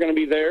class. We're going to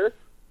be there,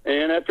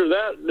 and after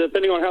that,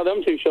 depending on how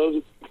them two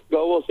shows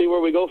go, we'll see where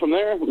we go from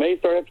there. We may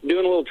start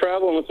doing a little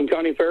traveling with some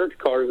county fair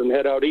cars and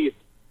head out east.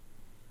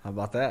 How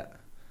about that?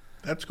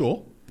 That's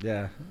cool.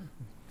 Yeah.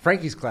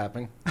 Frankie's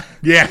clapping.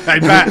 Yeah, I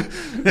bet.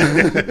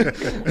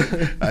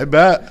 I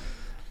bet.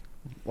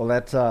 Well,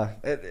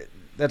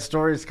 that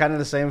story is kind of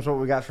the same as what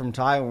we got from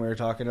Ty when we were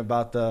talking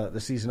about the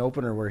season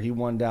opener where he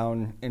won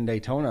down in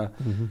Daytona,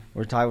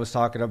 where Ty was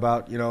talking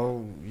about, you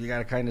know, you got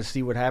to kind of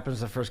see what happens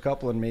the first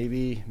couple, and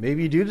maybe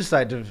you do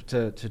decide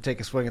to take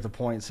a swing at the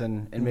points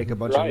and make a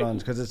bunch of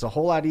runs, because it's a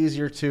whole lot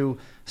easier to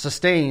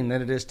sustain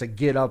than it is to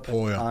get up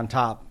on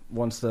top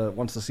once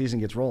the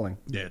season gets rolling.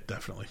 Yeah,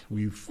 definitely.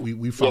 We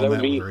found that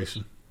with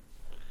racing.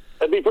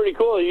 That'd be pretty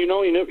cool. You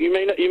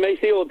may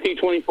see a little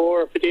T24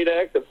 or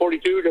 58X at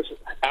 42 just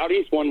out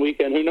east one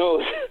weekend. Who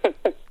knows?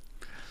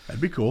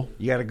 That'd be cool.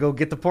 You got to go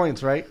get the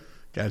points, right?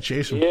 Got to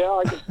chase them.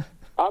 Yeah,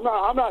 I'm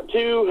not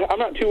too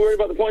worried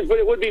about the points, but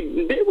it would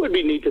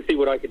be neat to see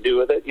what I could do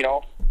with it. You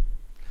know.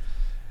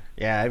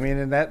 Yeah, I mean,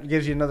 and that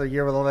gives you another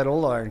year with all that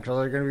old iron, because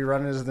they're going to be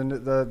running as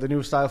the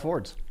new style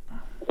Fords.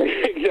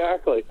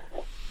 Exactly.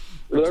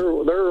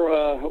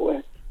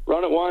 They're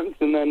run it once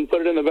and then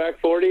put it in the back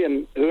 40,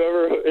 and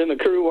whoever in the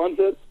crew wants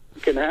it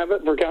can have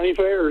it for county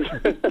fairs.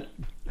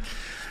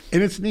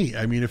 And it's neat.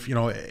 I mean, if you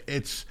know,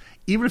 it's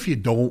even if you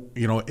don't,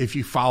 you know, if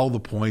you follow the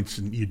points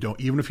and you don't,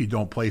 even if you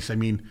don't place, I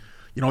mean,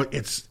 you know,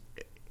 it's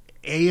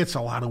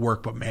a lot of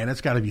work, but man,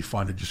 it's got to be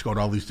fun to just go to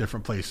all these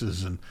different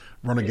places and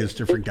run against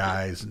different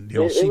guys and, you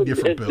know, see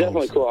different builds. It's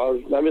definitely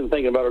cool. I've been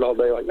thinking about it all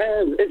day. Like,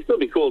 man, it'd still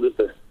be cool just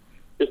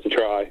to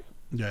try.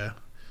 Yeah.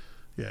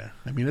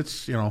 I mean,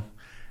 it's, you know.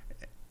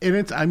 And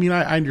it's, I mean,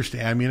 I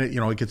understand. I mean,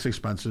 it gets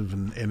expensive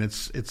and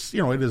it's,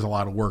 you know, it is a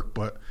lot of work,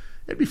 but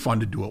it'd be fun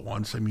to do it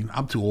once. I mean,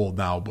 I'm too old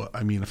now, but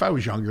I mean, if I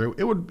was younger,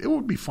 it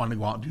would be fun to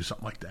go out and do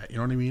something like that. You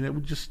know what I mean? It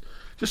would just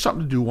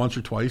something to do once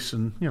or twice,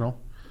 and you know,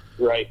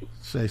 right?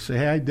 Say,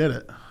 hey, I did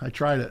it. I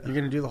tried it. You're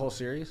gonna do the whole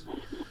series?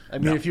 I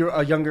mean, if you're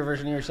a younger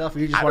version of yourself, or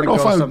you just want to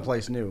go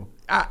someplace new.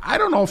 I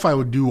don't know if I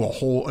would do a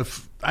whole.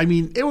 I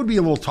mean, it would be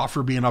a little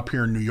tougher being up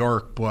here in New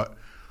York, but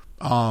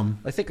I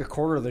think a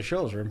quarter of the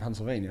shows are in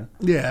Pennsylvania.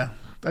 Yeah.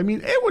 I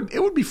mean,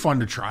 it would be fun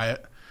to try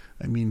it.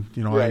 I mean,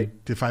 you know, right.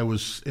 If I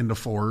was into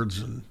Fords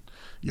and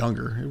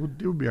younger, it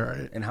would be all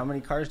right. And how many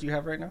cars do you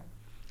have right now?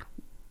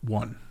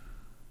 One.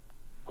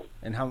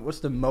 And what's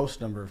the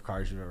most number of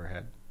cars you've ever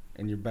had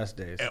in your best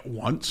days? At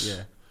once?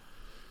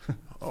 Yeah.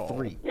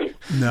 3.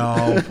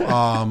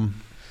 No.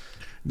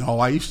 No,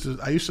 I used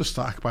to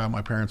stockpile at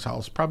my parents'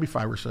 house, probably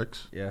 5 or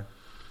 6. Yeah.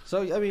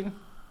 So I mean,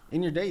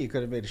 in your day, you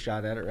could have made a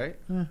shot at it, right?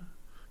 Yeah,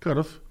 could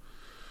have.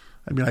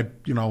 I mean,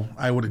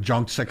 I would have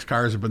junked 6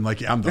 cars and been like,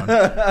 yeah, I'm done.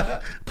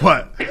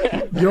 But,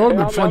 you know, it would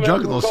have been fun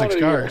junking those 6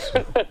 cars.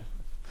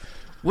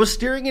 Was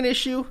steering an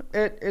issue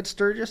at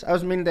Sturgis? I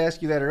was meaning to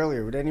ask you that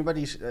earlier. Would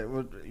anybody,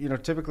 you know,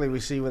 typically we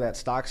see with that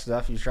stock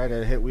stuff, you try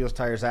to hit wheels,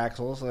 tires,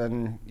 axles,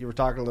 and you were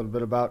talking a little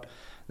bit about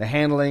the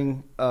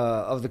handling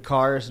of the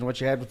cars and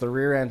what you had with the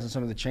rear ends and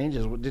some of the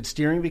changes. Did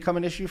steering become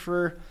an issue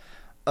for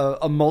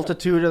a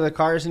multitude of the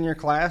cars in your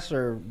class,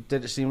 or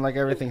did it seem like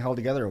everything held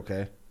together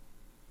okay?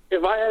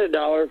 If I had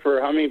 $1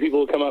 for how many people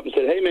would come up and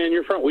said, "Hey man,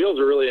 your front wheels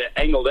are really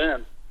angled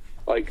in,"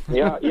 like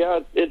yeah,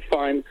 it's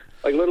fine.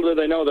 Like little did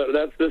they know that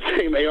that's the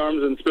same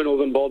A-arms and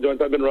spindles and ball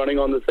joints I've been running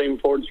on the same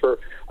Fords for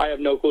I have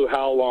no clue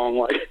how long.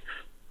 Like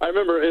I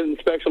remember in the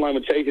inspection line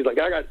with Chase, he's like,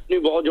 "I got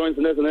new ball joints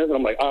and this and this," and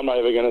I'm like, "I'm not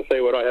even going to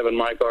say what I have in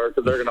my car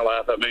because they're going to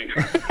laugh at me."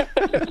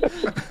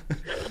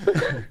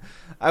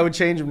 I would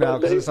change them now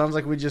because it sounds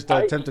like we just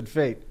tempted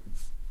fate.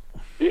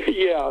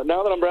 Yeah,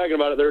 now that I'm bragging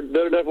about it, they're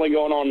definitely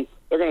going on.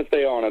 They're going to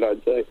stay on it,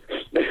 I'd say.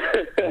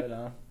 Right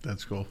on.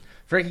 That's cool.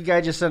 Frankie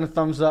Guy just sent a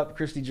thumbs up.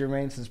 Christy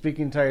Germain said,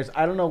 "Speaking of tires,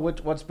 I don't know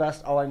what's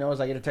best. All I know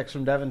is I get a text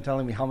from Devin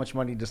telling me how much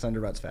money to send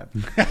to Ruts Fab."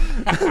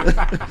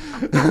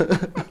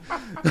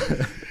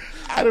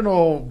 I don't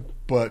know,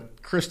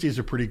 but Christy's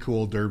a pretty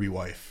cool Derby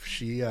wife.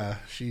 She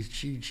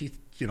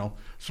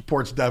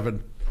supports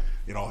Devin,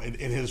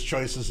 in his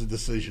choices and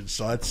decisions.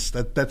 So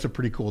that's a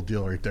pretty cool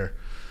deal right there.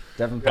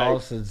 Devin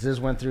Powell said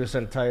Ziz went through a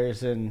set of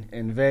tires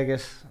in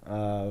Vegas.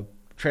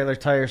 Trailer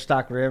tires,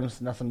 stock rims,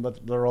 nothing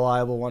but the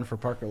reliable one for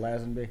Parker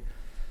Lazenby.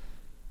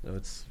 So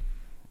it's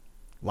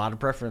a lot of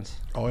preference.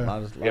 Oh, yeah. A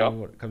lot of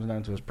what it comes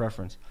down to is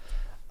preference.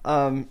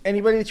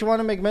 Anybody that you want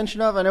to make mention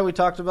of? I know we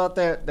talked about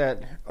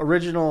that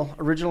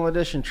original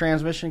edition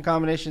transmission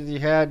combination that you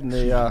had and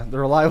the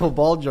reliable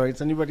ball joints.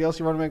 Anybody else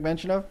you want to make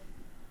mention of?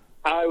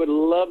 I would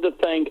love to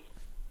thank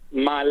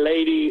my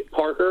lady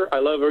Parker. I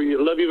love her.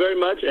 Love you very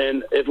much.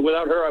 And if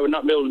without her, I would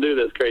not be able to do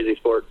this crazy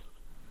sport.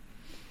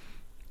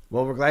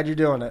 Well, we're glad you're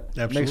doing it.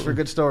 Absolutely. Makes for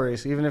good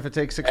stories, even if it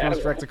takes 6 months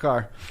to wreck the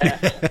car.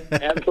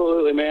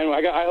 Absolutely, man.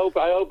 I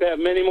hope to have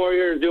many more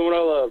years doing what I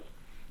love.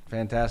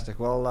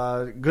 Fantastic.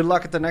 Well, good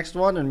luck at the next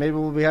one, and maybe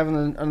we'll be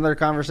having another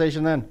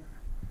conversation then.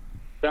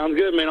 Sounds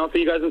good, man. I'll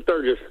see you guys in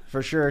Sturgis.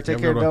 For sure. Take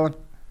care, Dylan.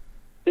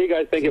 See you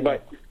guys. Thank you. Bye.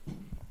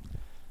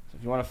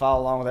 If you want to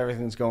follow along with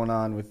everything that's going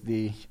on with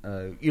the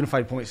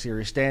Unified Point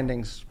Series,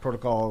 standings,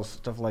 protocols,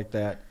 stuff like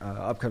that,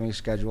 upcoming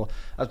schedule,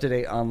 up to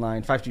date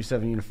online,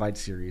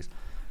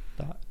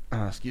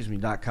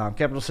 527unifiedseries.com.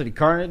 Capital City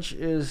Carnage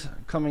is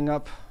coming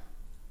up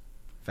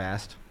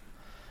fast,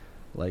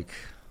 like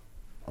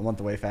a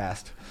month away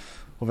fast.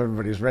 Hope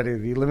everybody's ready.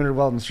 The limited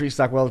weld and street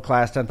stock weld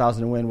class,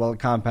 10,000 to win, weld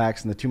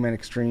compacts, and the 2-man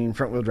extreme,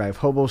 front-wheel drive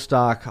hobo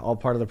stock, all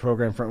part of the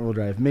program, front-wheel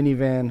drive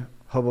minivan,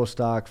 hobo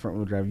stock,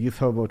 front-wheel drive youth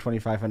hobo,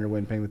 2,500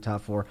 win, paying the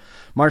top 4.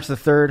 March the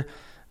 3rd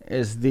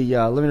is the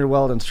limited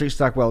weld and street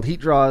stock weld heat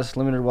draws,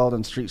 limited weld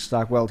and street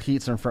stock weld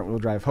heats, and front-wheel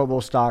drive hobo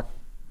stock.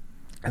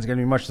 It's going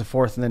to be March the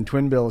 4th, and then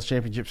Twin Bills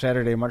Championship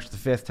Saturday, March the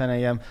 5th, 10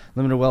 a.m.,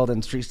 limited weld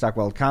and street stock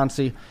weld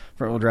consi,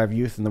 front-wheel drive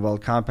youth and the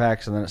weld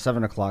compacts, and then at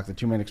 7 o'clock, the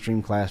 2-man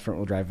extreme class,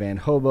 front-wheel drive van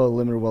hobo,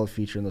 limited weld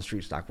feature, and the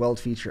street stock weld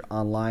feature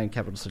online,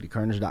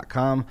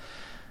 capitalcitycarnage.com.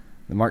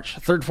 The March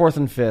 3rd, 4th,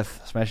 and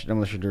 5th, Smash It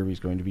Demolition Derby is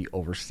going to be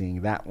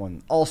overseeing that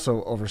one.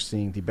 Also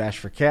overseeing the Bash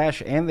for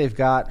Cash, and they've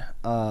got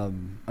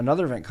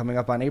another event coming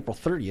up on April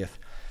 30th,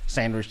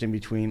 sandwiched in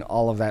between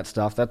all of that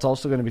stuff. That's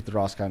also going to be at the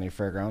Ross County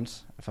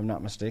Fairgrounds, if I'm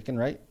not mistaken,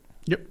 right?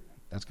 Yep.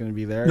 That's going to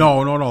be there?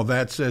 No.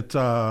 That's at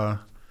where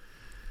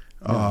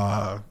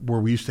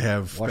we used to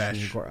have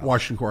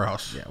Washington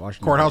Courthouse. Yeah,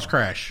 Washington Courthouse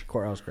Crash.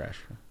 Courthouse Crash.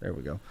 There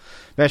we go.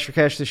 Bash for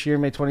Cash this year,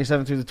 May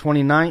 27th through the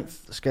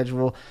 29th. The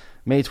schedule,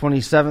 May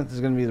 27th is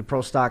going to be the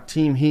Pro Stock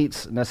Team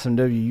Heats and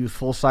SMW Youth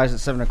Full Size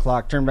at 7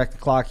 o'clock. Turn Back the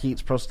Clock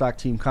Heats, Pro Stock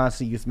Team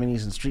Consti, Youth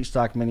Minis, and Street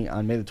Stock Mini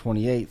on May the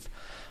 28th,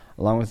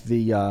 along with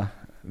the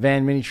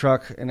van, mini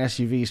truck, and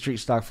SUV, street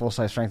stock,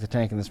 full-size Frank the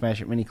Tank, and the Smash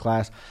It Mini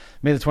class.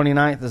 May the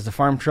 29th is the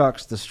farm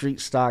trucks, the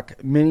street stock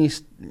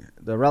minis,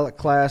 the relic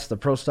class, the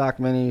pro stock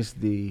minis,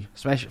 the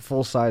Smash It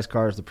full-size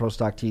cars, the pro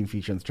stock team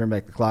feature, and the Turn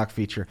Back the Clock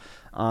feature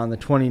on the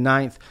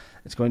 29th.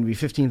 It's going to be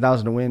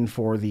 $15,000 to win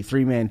for the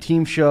 3-man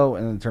team show,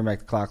 and then the Turn Back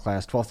the Clock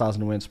class, $12,000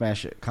 to win.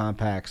 Smash It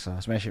compacts,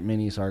 Smash It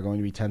minis are going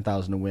to be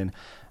 $10,000 to win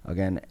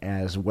again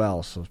as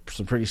well. So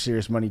some pretty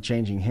serious money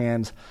changing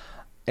hands.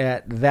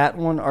 At that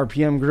one,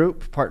 RPM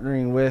Group,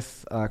 partnering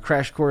with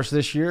Crash Course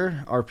this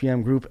year,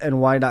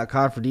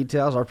 rpmgroupny.com for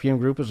details. RPM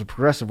Group is a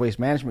progressive waste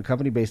management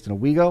company based in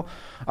Owego.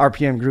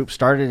 RPM Group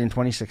started in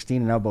 2016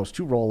 and now boasts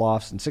 2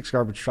 roll-offs and 6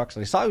 garbage trucks.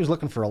 I saw he was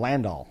looking for a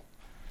Landau.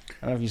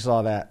 I don't know if you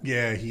saw that.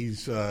 Yeah,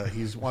 he's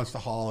wants to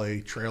haul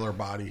a trailer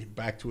body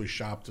back to his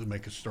shop to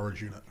make a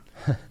storage unit.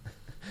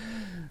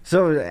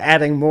 So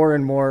adding more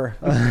and more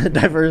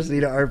diversity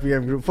to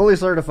RPM Group. Fully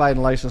certified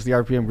and licensed, the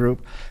RPM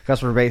Group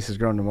customer base has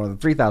grown to more than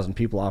 3,000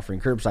 people offering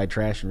curbside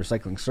trash and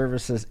recycling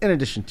services, in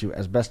addition to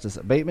asbestos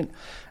abatement,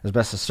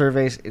 asbestos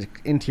surveys,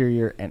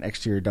 interior and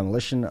exterior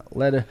demolition,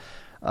 lead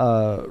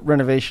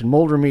renovation,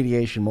 mold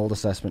remediation, mold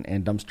assessment,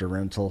 and dumpster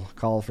rental.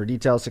 Call for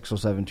details,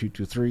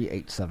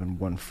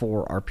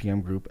 607-223-8714,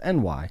 RPM Group,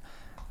 NY.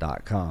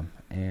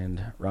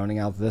 And rounding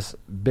out this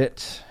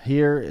bit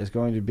here is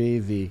going to be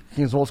the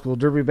Kings Old School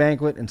Derby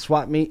Banquet and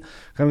Swap Meet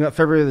coming up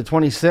February the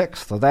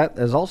 26th. So that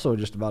is also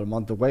just about a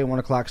month away. 1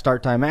 o'clock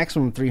start time,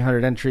 maximum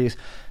 300 entries.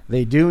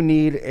 They do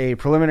need a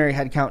preliminary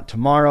head count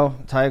tomorrow.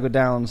 Tioga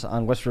Downs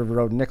on West River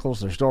Road, Nichols.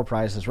 There's door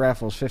prizes,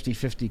 raffles,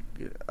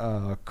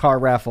 50-50 car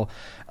raffle.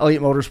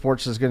 Elliott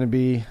Motorsports is going to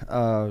be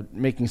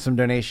making some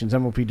donations.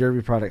 MOP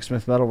Derby Products,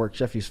 Smith Metalwork,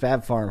 Jeffy's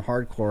Fab Farm,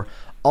 Hardcore,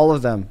 all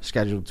of them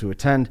scheduled to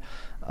attend.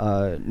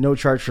 No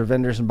charge for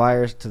vendors and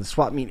buyers to the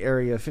swap meet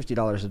area,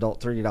 $50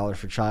 adult, $30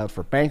 for child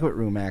for banquet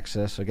room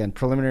access. Again,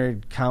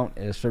 preliminary count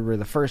is February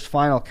the 1st,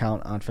 final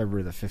count on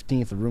February the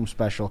 15th. The room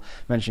special,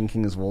 mention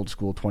Kings of Old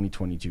School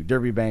 2022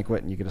 Derby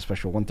Banquet, and you get a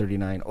special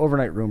 $139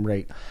 overnight room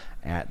rate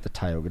at the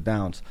Tioga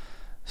Downs.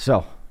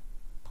 So,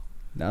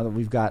 now that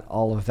we've got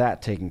all of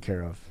that taken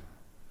care of,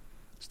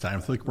 it's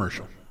time for the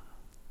commercial.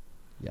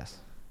 Yes.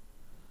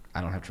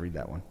 I don't have to read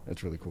that one.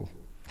 It's really cool.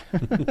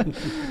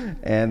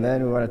 And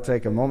then we want to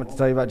take a moment to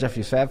tell you about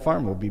Jeffy's Fab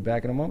Farm. We'll be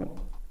back in a moment.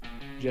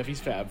 Jeffy's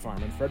Fab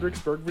Farm in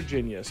Fredericksburg,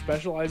 Virginia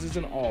specializes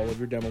in all of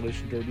your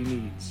demolition derby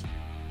needs.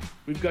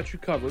 We've got you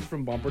covered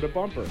from bumper to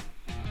bumper.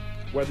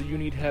 Whether you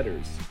need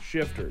headers,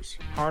 shifters,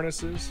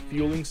 harnesses,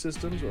 fueling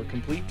systems, or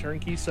complete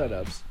turnkey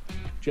setups,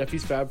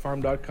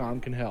 Jeffy'sFabFarm.com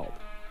can help.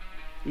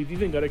 We've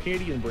even got a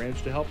Canadian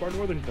branch to help our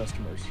northern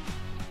customers.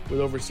 With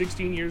over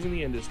 16 years in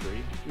the industry,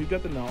 we've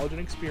got the knowledge and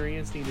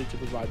experience needed to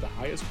provide the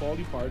highest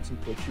quality parts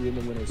and put you in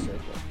the winner's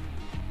circle.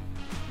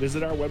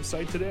 Visit our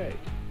website today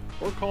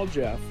or call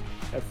Jeff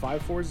at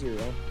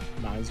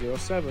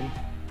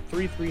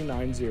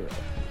 540-907-3390.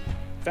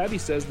 Fabby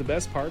says the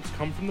best parts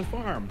come from the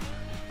farm.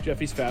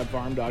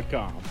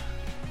 Jeffy'sFabFarm.com.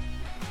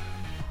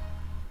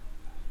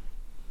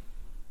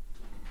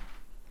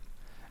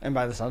 And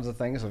by the sounds of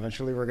things,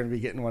 eventually we're going to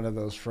be getting one of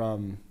those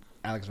from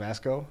Alex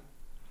Vasco.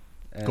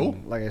 And cool.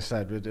 Like I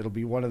said, it'll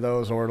be one of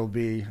those, or it'll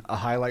be a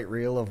highlight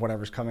reel of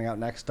whatever's coming out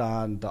next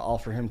on the All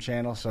For Him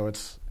channel. So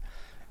it's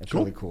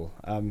cool. Really cool.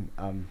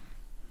 I'm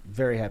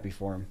very happy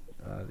for him.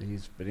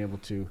 He's been able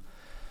to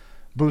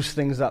boost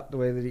things up the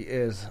way that he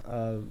is.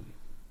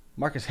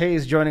 Marcus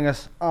Hayes joining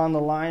us on the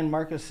line.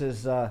 Marcus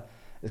is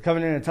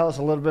coming in and tell us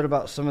a little bit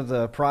about some of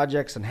the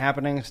projects and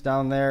happenings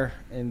down there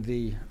in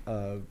the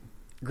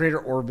greater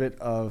orbit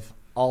of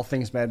all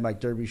things Mad Mike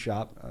Derby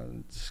Shop.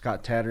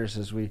 Scott Tatters,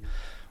 as we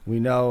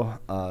know,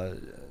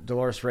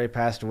 Dolores Rae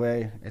passed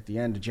away at the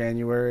end of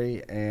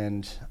January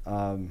and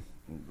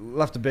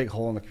left a big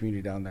hole in the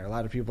community down there. A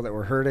lot of people that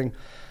were hurting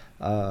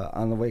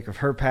on the wake of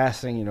her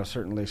passing. You know,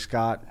 certainly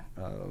Scott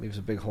leaves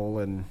a big hole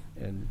in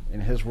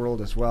his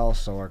world as well.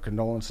 So our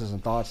condolences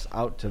and thoughts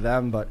out to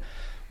them. But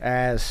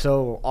as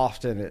so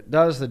often it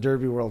does, the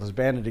Derby world has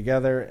banded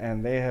together,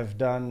 and they have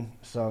done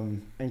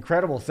some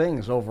incredible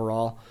things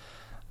overall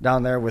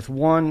down there with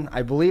one.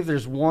 I believe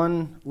there's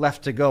one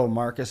left to go,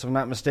 Marcus, if I'm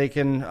not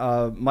mistaken.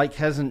 Mike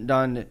hasn't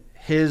done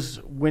his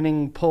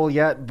winning pull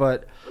yet,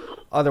 but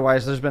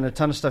otherwise there's been a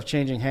ton of stuff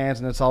changing hands,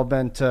 and it's all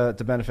been to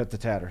benefit the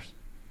Tatters.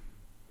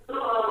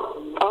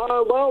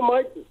 Well,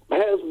 Mike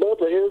has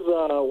both of his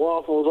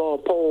waffles all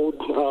pulled.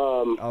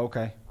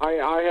 Okay.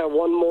 I have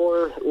one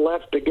more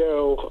left to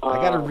go. I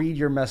got to read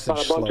your message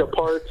got a bunch of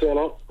parts in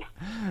it.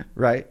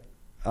 Right.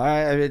 All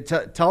right. I mean,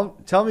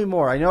 tell me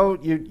more. I know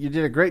you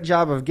did a great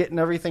job of getting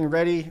everything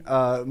ready.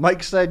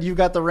 Mike said you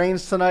got the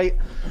reins tonight.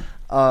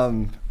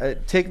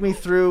 Take me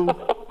through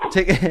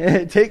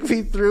take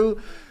me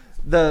through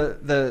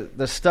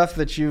the stuff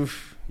that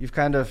you've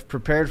kind of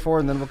prepared for,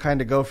 and then we'll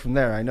kind of go from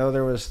there. I know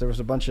there was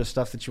a bunch of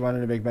stuff that you wanted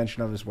to make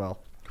mention of as well.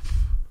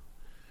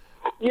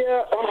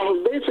 Yeah,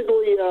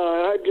 basically,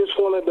 I just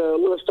wanted to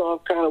list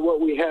off kind of what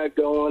we had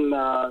going,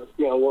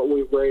 what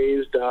we've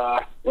raised,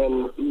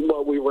 and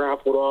what we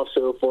raffled off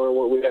so far,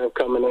 what we have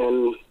coming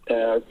in,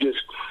 just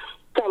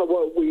kind of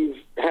what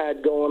we've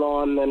had going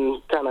on,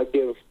 and kind of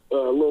give a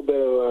little bit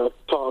of a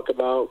talk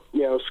about,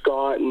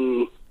 Scott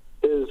and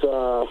his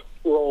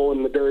role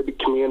in the Derby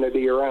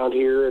community around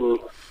here and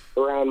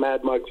around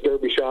Mad Mike's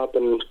Derby Shop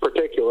in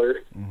particular.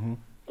 Mm-hmm.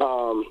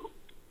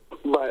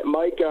 But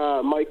Mike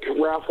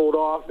raffled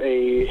off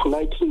a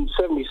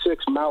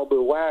 1976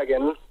 Malibu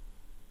wagon,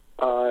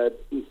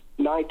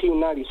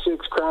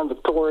 1996 Crown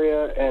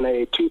Victoria, and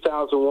a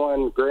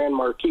 2001 Grand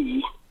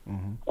Marquis,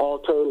 mm-hmm. all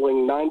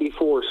totaling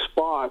 94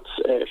 spots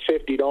at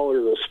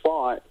 $50 a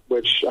spot,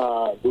 which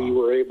we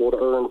were able to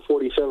earn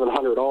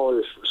 $4,700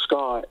 for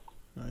Scott.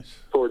 Nice.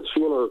 Towards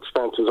funeral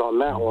expenses on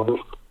that mm-hmm.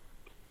 one.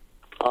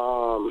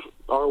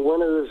 Our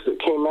winners that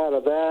came out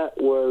of that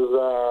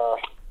was,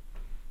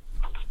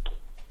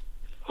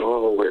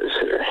 where is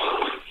it?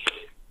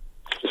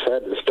 Just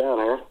had this down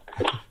here.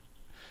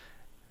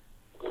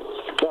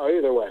 No,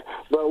 either way.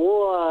 But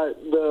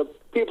the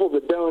people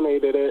that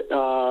donated it,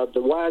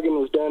 the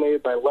wagon was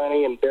donated by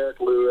Lenny and Derek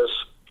Lewis.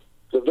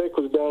 The Vic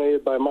was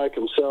donated by Mike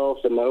himself,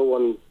 and the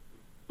 01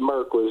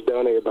 Merc was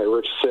donated by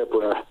Rich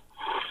Cipra.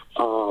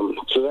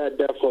 So that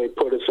definitely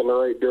put us in the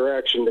right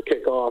direction to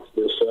kick off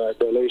this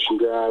donation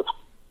drive.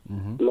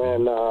 And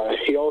then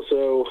he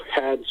also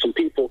had some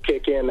people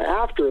kick in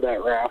after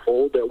that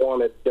raffle that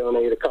wanted to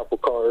donate a couple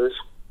cars.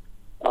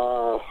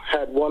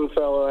 Had one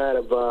fellow out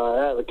of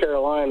the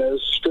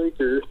Carolinas,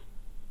 Streaker.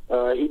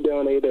 He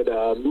donated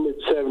a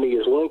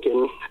mid-70s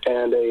Lincoln,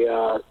 and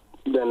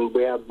then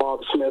we have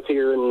Bob Smith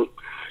here in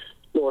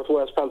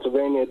Northwest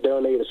Pennsylvania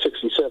donate a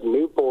 67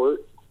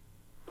 Newport.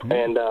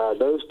 And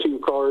those two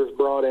cars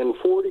brought in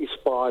 40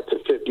 spots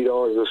at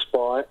 $50 a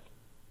spot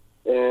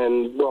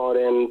and brought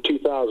in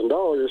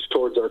 $2,000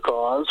 towards our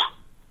cause.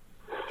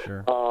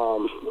 Sure.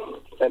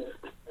 And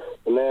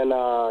then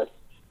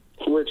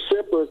Rich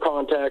Sipper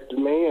contacted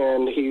me,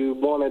 and he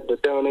wanted to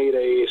donate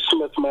a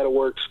Smith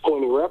Metalworks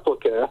Pointy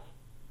replica.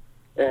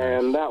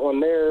 And that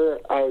one there,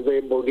 I was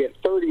able to get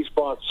 30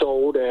 spots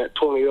sold at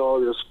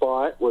 $20 a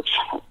spot, which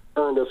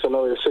earned us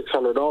another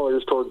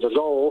 $600 towards the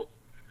goal.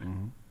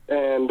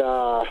 And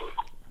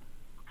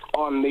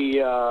on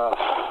the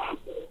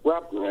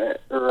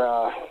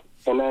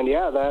and then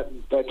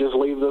that just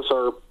leaves us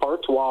our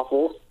parts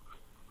waffle.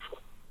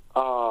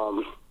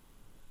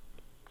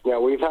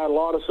 We've had a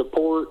lot of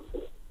support,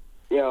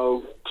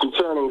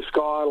 concerning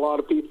Scott. A lot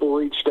of people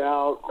reached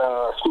out.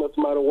 Smith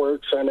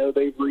Metalworks, I know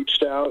they've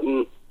reached out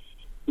and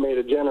made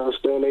a generous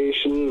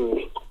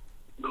donation.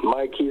 And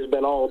Mike, he's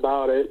been all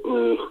about it,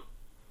 and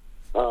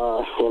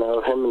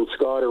him and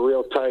Scott are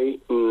real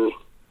tight. And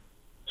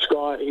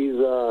Scott, he's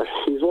one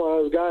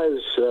of those guys.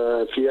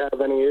 If you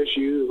have any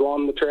issues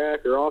on the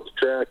track or off the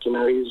track,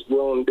 he's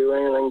willing to do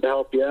anything to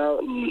help you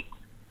out. And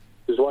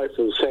his wife is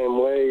the same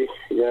way.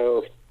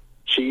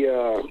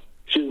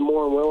 She's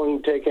more than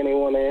willing to take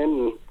anyone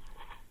in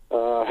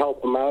and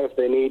help them out if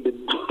they need to,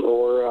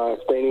 or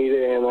if they need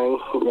anything.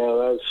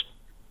 That's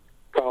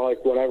kind of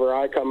like whenever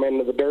I come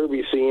into the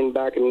Derby scene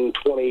back in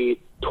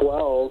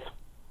 2012.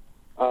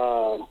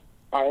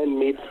 I didn't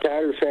meet the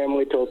Tatters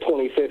family till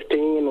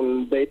 2015,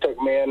 and they took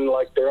me in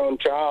like their own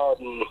child,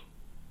 and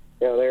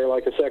they're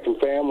like a second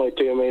family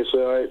to me.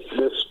 So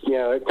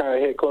it kind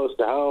of hit close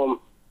to home.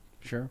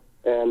 Sure.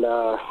 And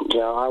I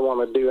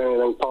want to do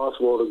anything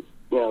possible to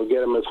get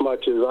them as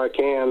much as I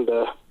can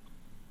to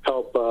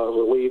help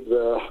relieve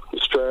the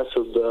stress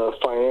of the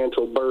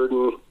financial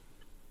burden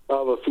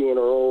of a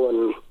funeral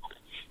and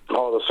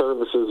all the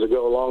services that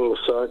go along with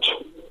such.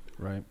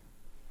 Right.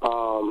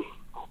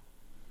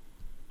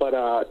 But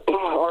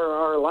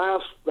our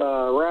last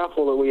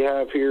raffle that we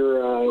have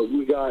here,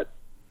 we got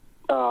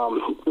a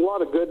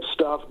lot of good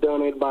stuff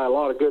donated by a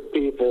lot of good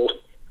people.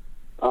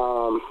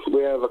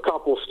 We have a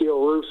couple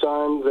steel roof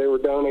signs. They were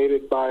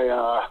donated by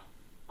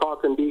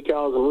Cochran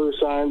Decals and Roof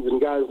Signs in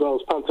Guys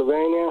Mills,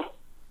 Pennsylvania.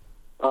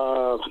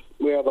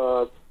 We have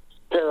a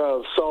pair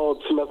of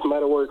solid Smith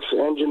Metalworks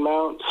engine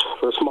mounts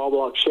for small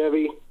block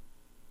Chevy.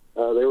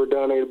 They were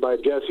donated by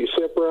Jesse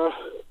Cipra,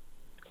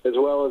 as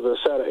well as a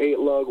set of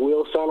 8-lug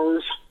wheel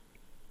centers.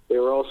 They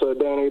were also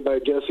donated by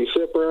Jesse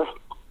Cipra,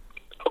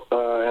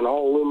 an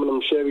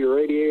all-aluminum Chevy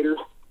radiator,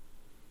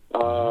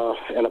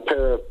 and a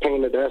pair of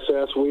painted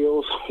SS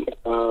wheels.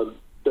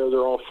 Those are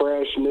all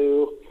fresh,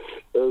 new.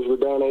 Those were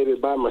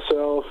donated by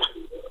myself.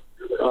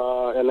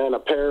 And then a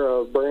pair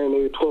of brand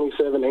new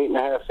 27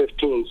 8.5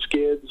 15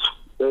 skids.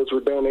 Those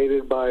were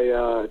donated by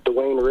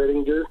Dwayne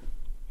Rittinger.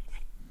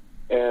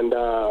 And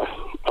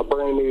a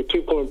brand new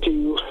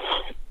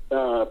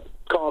 2.2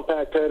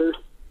 compact header.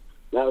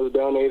 That was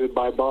donated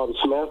by Bob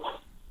Smith.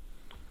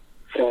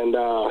 And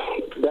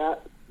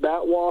that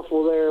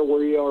waffle there,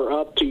 we are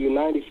up to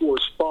 94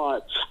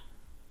 spots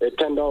at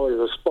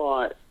 $10 a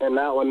spot, and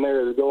that one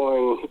there is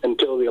going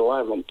until the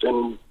 11th.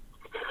 And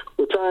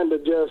we're trying to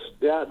just,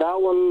 that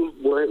one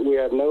we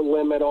have no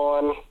limit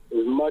on,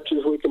 as much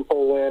as we can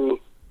pull in,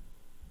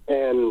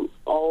 and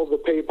all the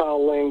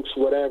PayPal links,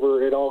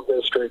 whatever, it all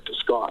goes straight to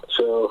Scott.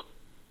 So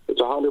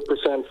it's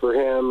 100% for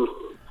him,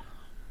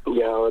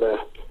 to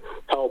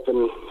help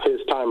in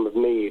his time of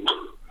need.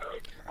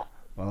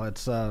 Well,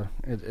 it's a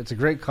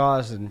great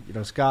cause, and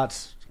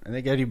Scott's. I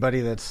think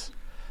anybody that's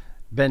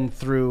been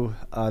through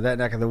that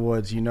neck of the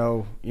woods,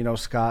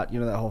 Scott,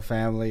 that whole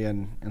family,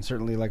 and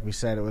certainly, like we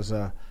said, it's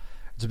a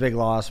big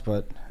loss.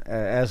 But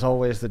as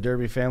always, the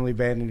Derby family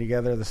banding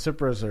together. The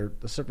Cipras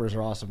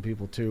are awesome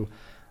people too.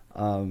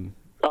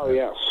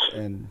 Yes,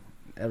 and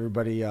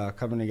everybody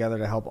coming together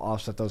to help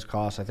offset those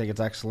costs. I think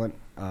it's excellent.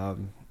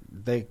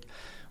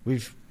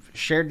 We've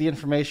shared the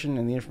information,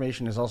 and the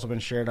information has also been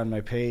shared on my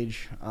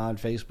page on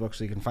Facebook,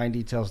 so you can find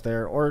details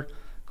there, or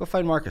go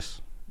find Marcus.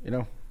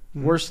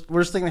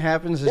 Worst thing that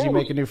happens is you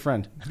make a new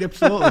friend.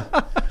 Absolutely.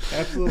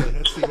 Absolutely.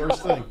 That's the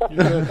worst thing.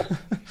 You're good.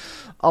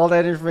 All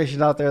that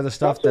information out there, the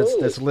stuff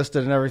that's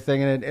listed and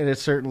everything, and it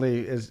certainly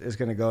is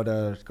going to go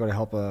to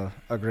help a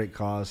great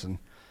cause and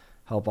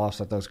help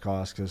offset those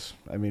costs. Because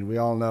we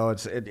all know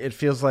it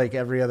feels like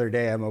every other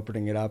day I'm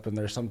opening it up and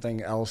there's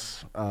something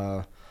else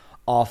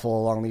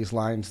awful along these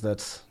lines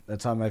that's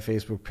on my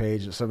Facebook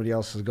page that somebody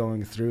else is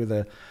going through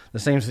the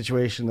same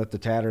situation that the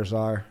Tatters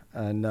are,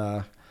 and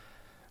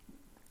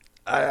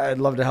I'd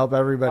love to help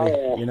everybody,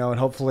 and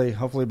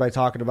hopefully by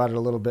talking about it a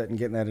little bit and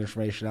getting that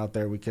information out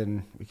there, we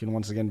can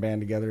once again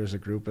band together as a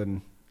group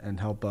and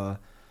help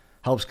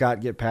help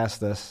Scott get past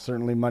this.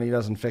 Certainly money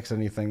doesn't fix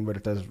anything, but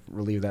it does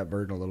relieve that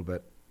burden a little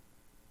bit.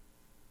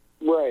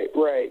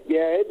 Right.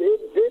 Yeah,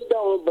 it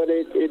don't, but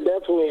it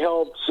definitely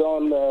helps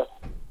on the,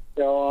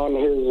 on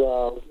his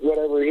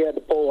whatever he had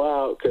to pull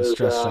out. The Cause,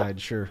 stress side,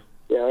 sure.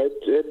 Yeah,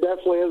 it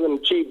definitely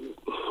isn't a cheap,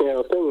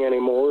 thing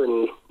anymore,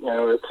 and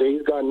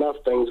he's got enough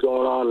things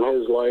going on in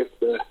his life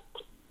to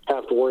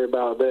have to worry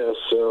about this.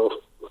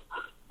 So,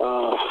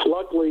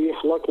 luckily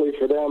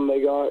for them,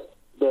 they got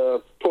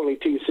the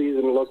 22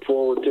 season to look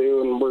forward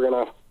to, and we're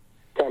gonna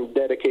kind of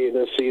dedicate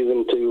this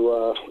season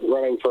to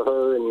running for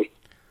her, and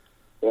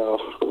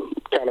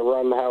kind of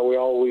run how we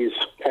always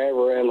have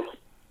ran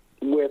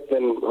with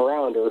and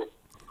around her.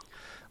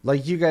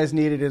 Like you guys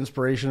needed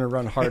inspiration to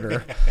run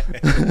harder.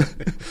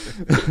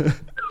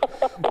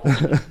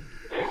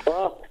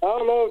 Well, I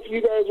don't know if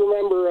you guys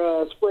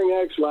remember Spring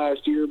X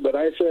last year, but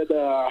I said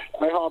I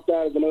hopped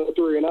out of an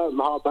 03 and up and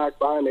hopped back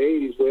behind the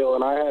 80s wheel,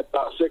 and I had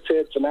about 6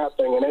 hits in that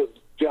thing, and it was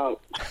junk.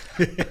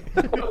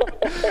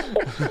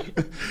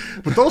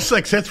 But those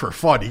 6 hits were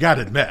fun, you got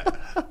to admit.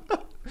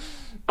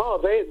 Oh,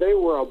 they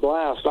were a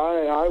blast.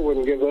 I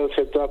wouldn't give those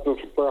hits up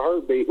for a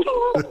heartbeat.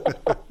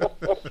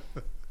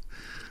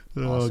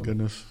 Oh,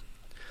 goodness.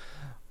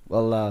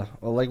 Well,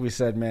 like we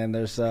said, man,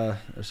 there's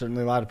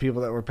certainly a lot of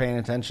people that were paying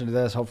attention to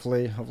this.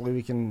 Hopefully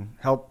we can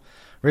help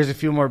raise a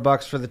few more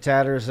bucks for the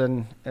Tatters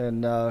and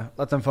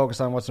let them focus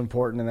on what's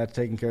important, and that's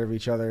taking care of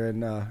each other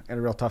in a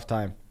real tough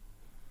time.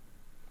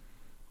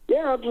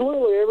 Yeah,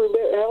 absolutely. Every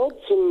bit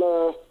helps, and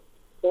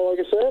like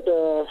I said,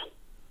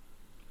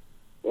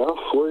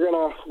 we're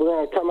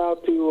gonna come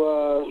out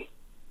to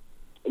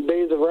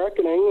Days of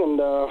Reckoning, and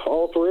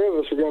all 3 of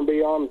us are gonna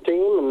be on the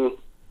team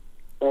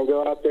and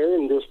go out there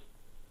and just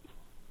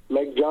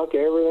make junk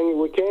everything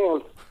we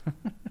can.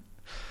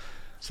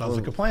 Sounds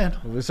like a plan.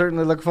 We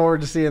certainly look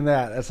forward to seeing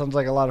that. That sounds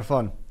like a lot of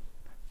fun.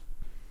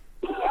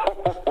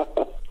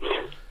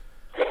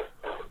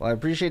 Well, I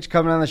appreciate you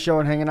coming on the show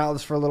and hanging out with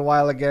us for a little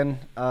while again.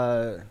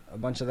 A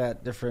bunch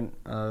of different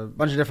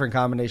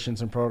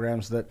combinations and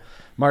programs that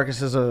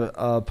Marcus is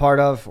a part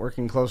of,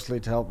 working closely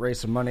to help raise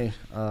some money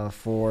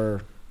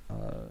for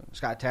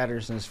Scott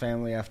Tatters and his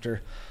family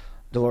after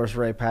Dolores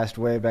Rae passed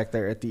away back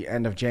there at the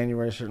end of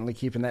January. Certainly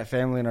keeping that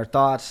family in our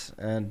thoughts.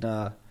 And,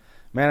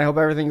 man, I hope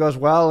everything goes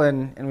well,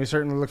 and we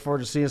certainly look forward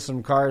to seeing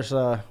some cars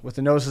with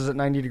the noses at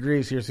 90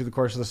 degrees here through the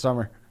course of the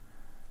summer.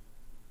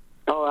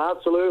 Oh,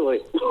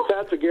 absolutely.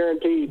 That's a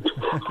guarantee.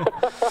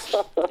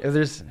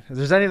 If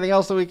there's anything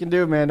else that we can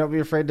do, man, don't be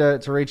afraid to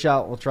reach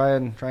out. We'll try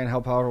and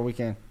help however we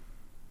can.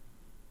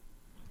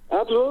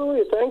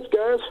 Absolutely. Thanks,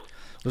 guys.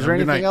 Was there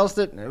anything else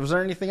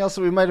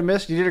that we might have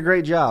missed? You did a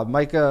great job.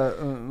 Mike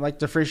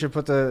DeFriesha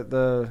put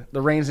the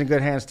reins in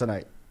good hands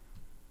tonight.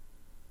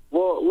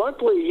 Well,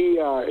 luckily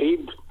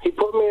he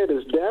put me at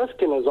his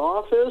desk in his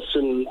office,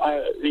 and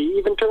he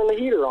even turned the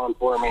heater on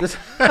for me.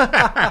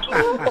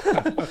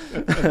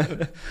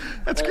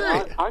 That's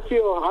great. I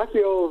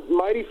feel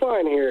mighty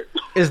fine here.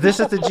 Is this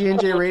at the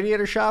G&J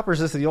Radiator Shop, or is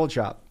this the old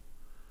shop?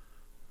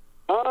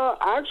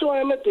 Actually,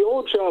 I'm at the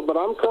old shop, but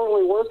I'm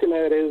currently working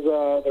at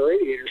the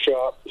Radiator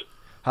Shop.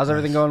 How's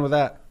everything going with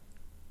that?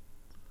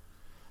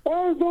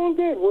 It's going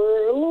good.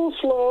 We're a little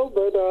slow,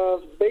 but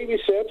baby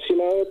steps.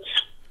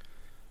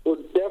 We're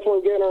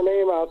definitely getting our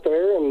name out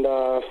there, and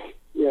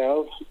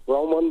we're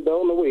on one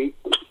bill in a week.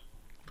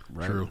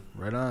 Right, True.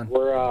 Right on.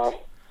 We're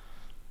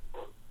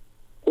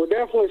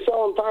definitely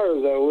selling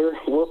tires, though.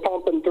 We're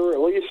pumping through at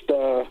least.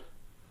 I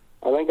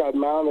think I've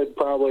mounted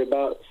probably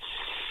about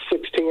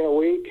 16 a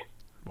week.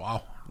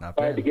 Wow, not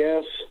bad. I had to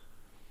guess.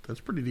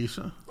 That's pretty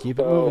decent. Keep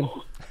it moving.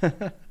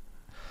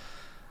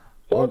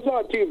 So it's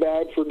not too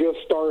bad for just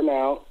starting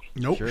out.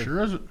 Nope,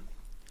 sure isn't.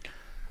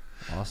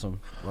 Awesome.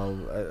 Well,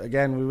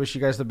 again, we wish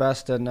you guys the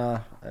best, and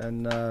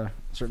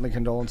certainly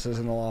condolences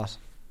in the loss.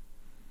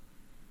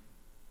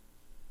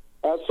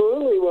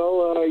 Absolutely.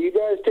 Well, you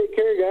guys take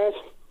care, guys.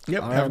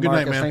 Yep. All Have right, a good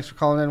Marcus, night, man. Thanks for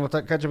calling in. We'll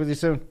catch up with you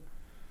soon.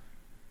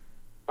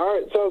 All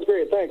right. Sounds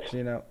great. Thanks. See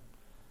you now.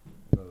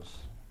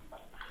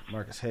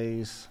 Marcus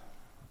Hayes.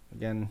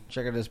 Again,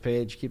 check out his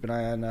page. Keep an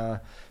eye on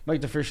Mike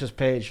DeFrisch's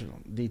page.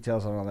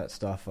 Details on all that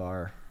stuff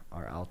are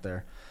out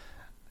there.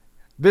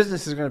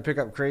 Business is going to pick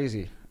up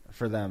crazy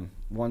for them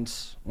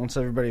once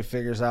everybody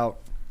figures out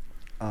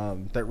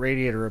that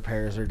radiator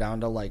repairs are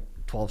down to like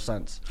 12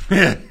 cents.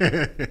 But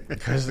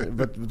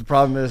the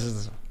problem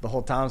is the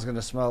whole town's going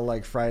to smell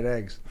like fried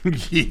eggs.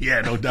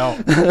 Yeah, no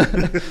doubt.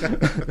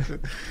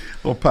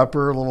 Little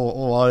pepper, a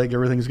little egg,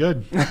 everything's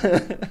good.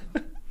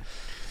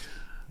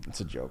 It's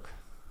a joke.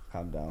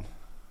 Calm down.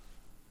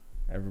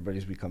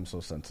 Everybody's become so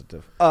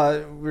sensitive.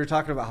 We were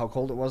talking about how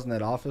cold it was in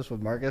that office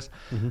with Marcus.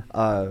 Mm-hmm.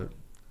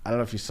 I don't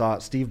know if you saw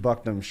it. Steve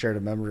Bucknam shared a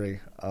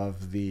memory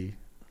of the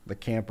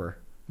camper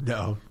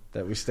that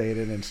we stayed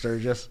in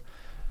Sturgis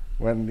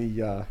when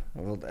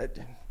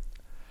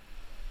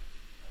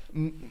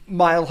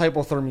mild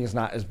hypothermia is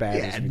not as bad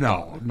as we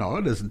thought. No,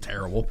 it isn't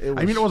terrible. It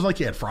wasn't like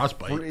you had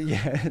frostbite.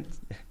 Yeah,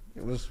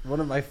 it was one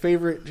of my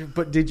favorite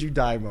but did you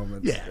die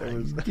moments. Yeah,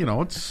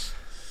 it's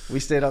we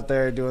stayed up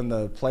there doing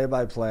the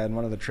play-by-play on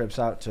one of the trips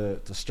out to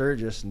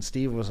Sturgis, and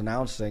Steve was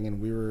announcing,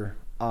 and we were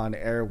on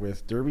air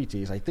with Derby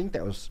Tees. I think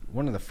that was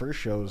one of the first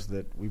shows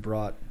that we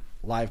brought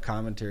live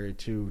commentary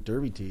to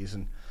Derby Tees,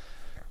 and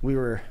we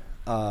were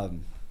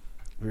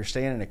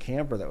staying in a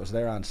camper that was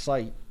there on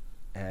site,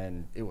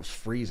 and it was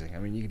freezing. I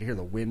mean, you could hear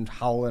the wind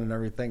howling and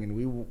everything, and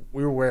we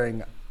were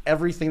wearing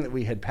everything that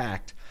we had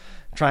packed,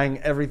 trying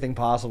everything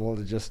possible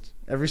to just,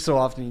 every so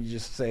often you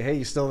just say, hey,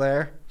 you still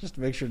there? Just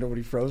to make sure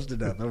nobody froze to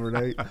death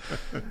overnight.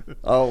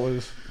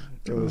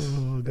 It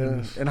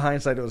was in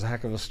hindsight, it was a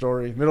heck of a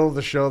story. Middle of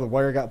the show, the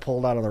wire got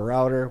pulled out of the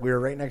router. We were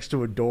right next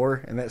to a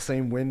door, and that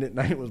same wind at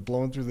night was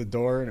blowing through the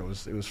door, and it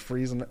was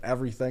freezing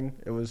everything.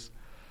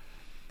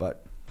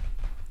 But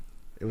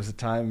it was a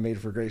time made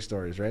for great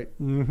stories, right?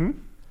 Mm-hmm.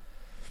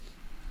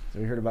 So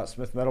we heard about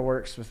Smith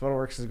Metalworks. Smith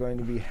Metalworks is going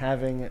to be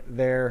having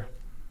their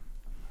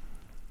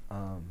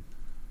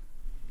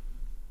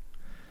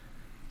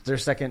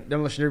second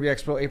Demolition Derby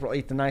Expo, April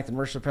 8th to 9th in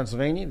Mercer,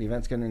 Pennsylvania. The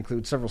event's going to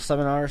include several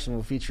seminars and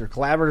will feature a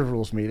collaborative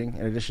rules meeting.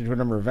 In addition to a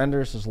number of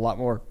vendors, there's a lot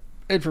more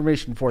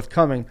information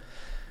forthcoming.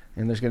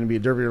 And there's going to be a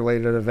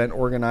Derby-related event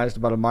organized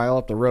about a mile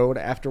up the road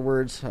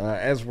afterwards.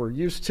 As we're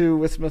used to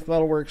with Smith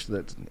Metalworks,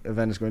 that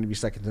event is going to be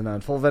second to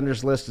none. Full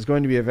vendors list is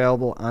going to be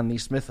available on the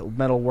Smith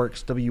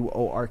Metalworks,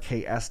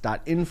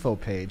 WORKS.info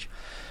page.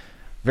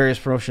 Various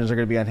promotions are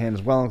going to be on hand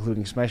as well,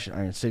 including Smash It,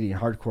 Iron City,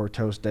 Hardcore,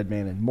 Toast,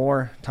 Deadman, and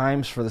more.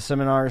 Times for the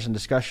seminars and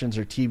discussions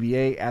are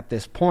TBA at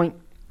this point.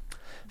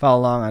 Follow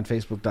along on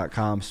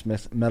Facebook.com,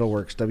 Smith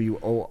Metalworks,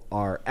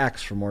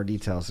 WORX, for more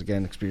details.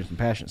 Again, experience and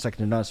passion. Second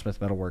to none,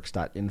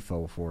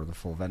 smithmetalworks.info for the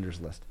full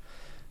vendors list.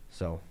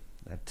 So,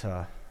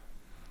 that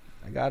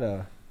I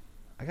gotta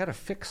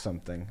fix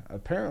something.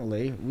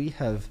 Apparently, we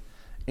have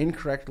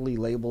incorrectly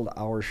labeled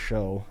our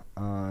show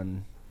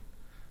on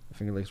the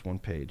Finger Lakes one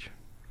page.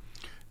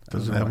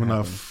 Doesn't have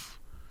enough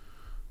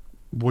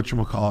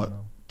whatchamacallit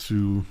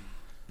to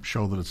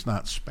show that it's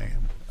not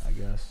spam, I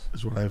guess.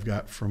 is what I've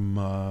got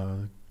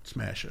from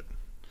Smash It.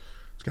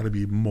 It's got to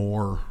be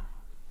more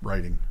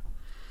writing.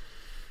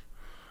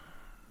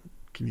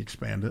 Can you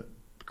expand it?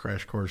 The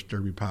Crash Course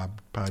Derby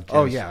podcast.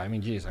 Oh, yeah. I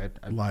mean, geez. I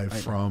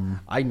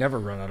never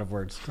run out of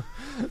words.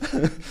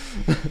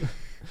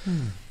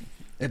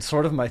 It's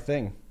sort of my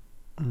thing.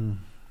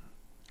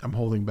 I'm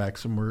holding back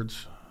some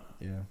words.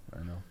 Yeah,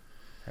 I know.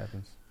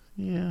 Happens.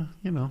 Yeah,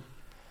 you know.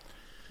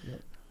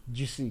 Yep. Did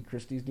you see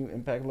Christie's new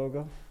Impact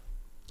logo?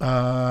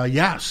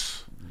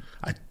 Yes.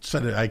 I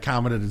said it. I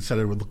commented and said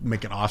it would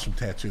make an awesome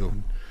tattoo.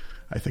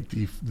 I think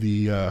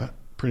the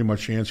pretty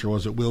much the answer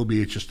was it will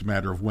be. It's just a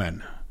matter of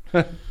when.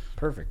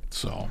 Perfect.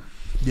 So,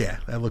 yeah,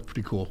 that looked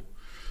pretty cool.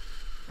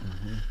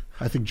 Mm-hmm.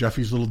 I think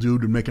Jeffy's little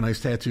dude would make a nice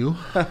tattoo.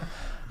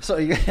 So are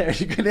you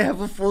gonna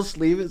have a full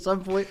sleeve at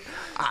some point?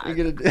 I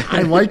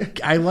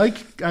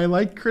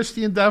like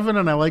Christy and Devin,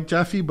 and I like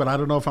Jeffy, but I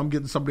don't know if I'm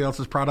getting somebody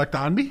else's product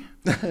on me.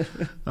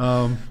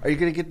 Are you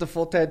gonna get the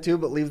full tattoo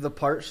but leave the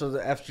part so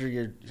that after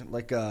you're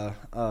like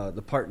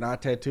the part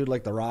not tattooed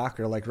like The Rock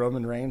or like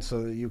Roman Reigns,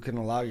 so that you can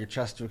allow your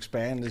chest to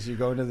expand as you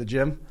go into the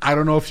gym? I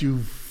don't know if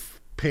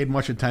you've paid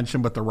much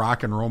attention, but The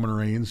Rock and Roman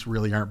Reigns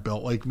really aren't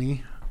built like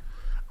me.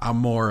 I'm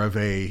more of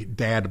a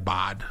dad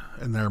bod,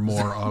 and they're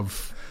more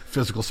of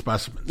physical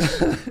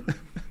specimens.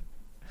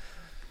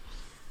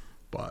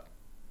 But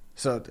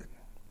so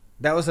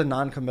that was a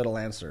non-committal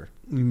answer.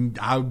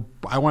 I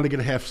want to get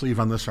a half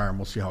sleeve on this arm.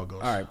 We'll see how it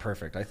goes. All right,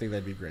 perfect. I think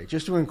that'd be great.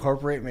 Just to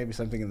incorporate maybe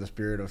something in the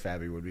spirit of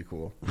Fabby would be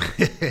cool.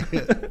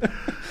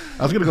 I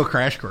was going to go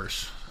Crash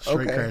Course.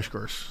 Straight Okay. Crash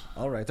Course.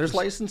 All right. There's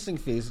licensing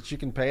fees that you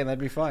can pay, and that'd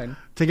be fine.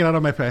 Take it out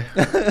of my pay.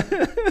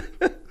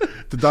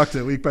 Deduct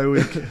it week by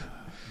week.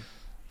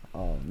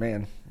 Oh,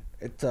 man.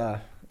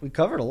 We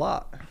covered a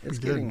lot. It's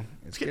getting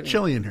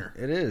chilly in here.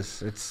 It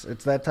is. It's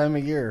that time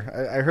of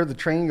year. I heard the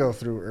train go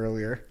through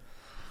earlier.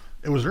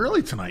 It was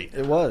early tonight.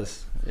 It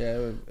was.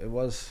 Yeah, it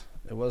was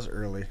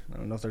early. I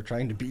don't know if they're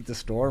trying to beat the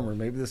storm or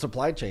maybe the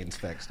supply chain's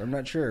fixed. I'm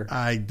not sure.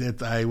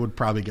 I would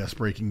probably guess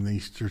breaking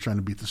these. They're trying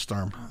to beat the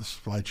storm. The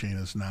supply chain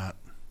is not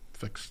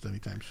fixed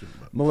anytime soon.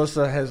 But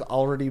Melissa has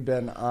already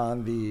been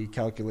on the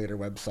calculator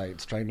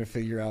websites trying to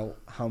figure out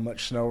how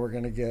much snow we're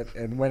going to get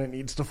and when it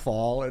needs to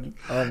fall. And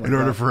in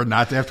order for her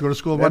not to have to go to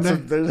school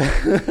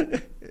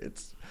Monday?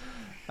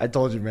 I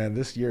told you, man,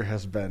 this year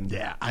has been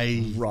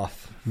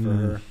rough for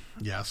her.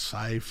 Yes,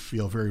 I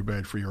feel very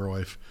bad for your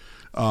wife.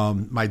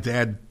 My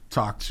dad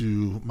talked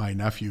to my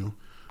nephew,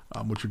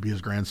 which would be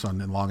his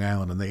grandson in Long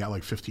Island, and they got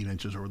like 15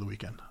 inches over the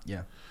weekend.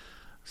 Yeah.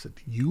 I said,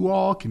 you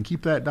all can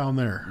keep that down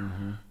there.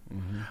 Mm-hmm.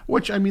 Mm-hmm.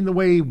 Which, I mean, the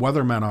way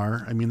weathermen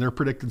are, I mean, they're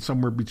predicting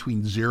somewhere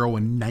between 0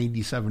 and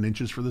 97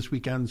 inches for this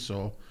weekend.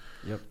 So,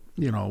 yep.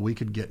 You know, we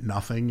could get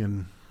nothing.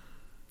 And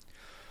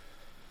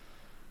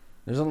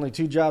there's only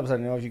 2 jobs I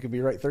know if you could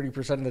be right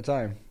 30% of the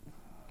time.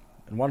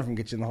 And one of them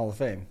gets you in the Hall of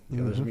Fame.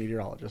 The other's a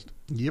meteorologist.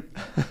 Yep.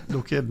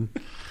 No kidding.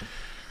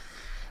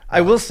 I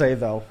will say,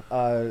 though,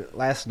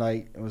 last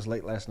night, it was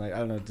late last night. I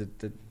don't know,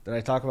 did I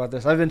talk about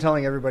this? I've been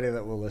telling everybody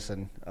that will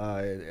listen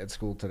at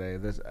school today.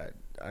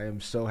 I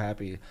am so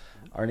happy.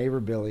 Our neighbor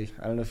Billy,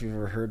 I don't know if you've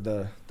ever heard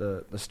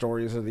the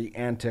stories of the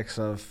antics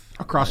of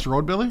Across the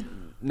road, Billy?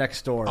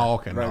 next door. Oh,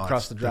 okay. Right No,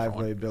 across that's the a different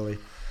driveway, Billy.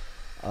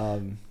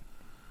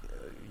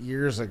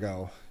 Years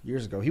ago,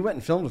 he went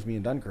and filmed with me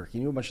in Dunkirk. He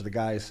knew a bunch of the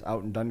guys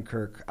out in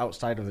Dunkirk,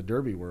 outside of the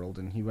Derby world,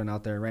 and he went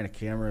out there and ran a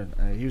camera.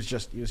 And he was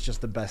just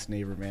the best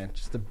neighbor, man,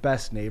 just the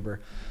best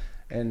neighbor.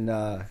 And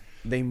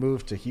they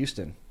moved to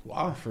Houston.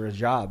 Wow. For a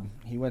job.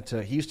 He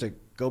used to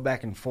go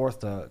back and forth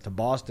to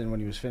Boston when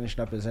he was finishing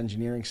up his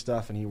engineering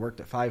stuff, and he worked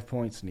at 5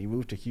 Points, and he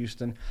moved to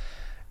Houston.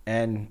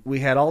 And we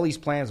had all these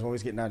plans of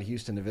always getting out of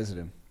Houston to visit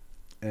him.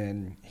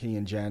 And he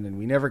and Jen, and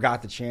we never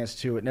got the chance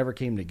to. It never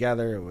came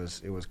together. It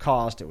was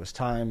cost, it was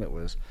time, it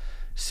was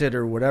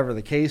sitter, whatever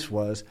the case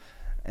was.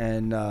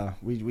 And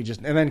we just,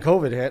 and then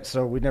COVID hit,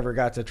 so we never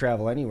got to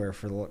travel anywhere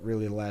for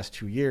really the last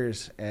 2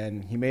 years.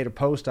 And he made a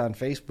post on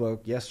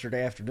Facebook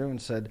yesterday afternoon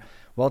and said,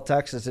 "Well,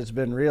 Texas, it's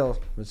been real.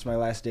 It's my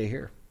last day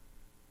here."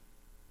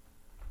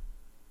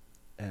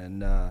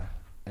 And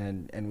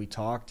we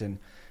talked, and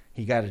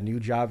he got a new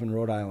job in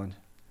Rhode Island.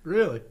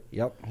 Really?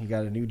 Yep, he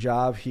got a new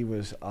job. He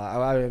was.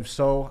 I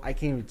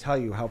can't even tell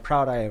you how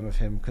proud I am of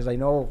him, because I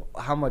know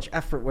how much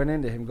effort went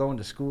into him going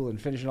to school and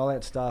finishing all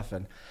that stuff.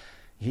 And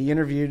he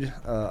interviewed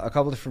a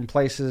couple different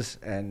places,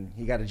 and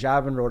he got a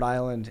job in Rhode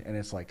Island, and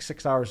it's like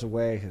 6 hours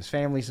away. His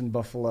family's in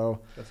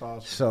Buffalo. That's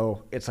awesome.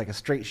 So it's like a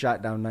straight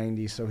shot down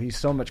 90. So he's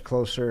so much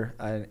closer.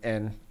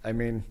 And I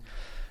mean,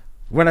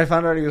 when I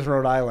found out he was in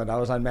Rhode Island, I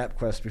was on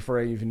MapQuest before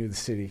I even knew the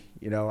city.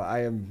 You know, I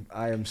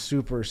am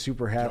super,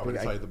 super happy. I'm going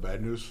to tell you the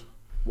bad news.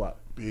 What?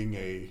 Being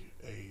a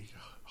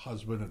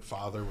husband and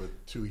father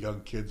with 2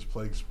 young kids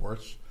playing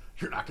sports,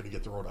 you're not going to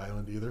get to Rhode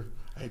Island either.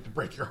 I hate to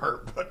break your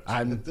heart, but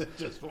it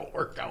just won't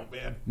work out,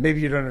 man.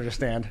 Maybe you don't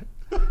understand.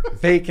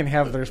 They can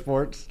have their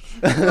sports.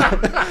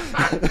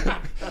 I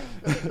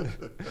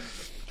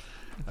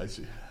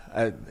see.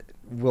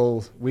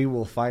 We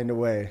will find a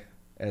way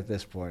at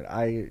this point.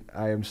 I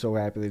am so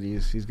happy that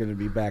he's going to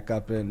be back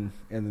up in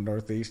the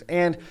Northeast.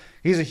 And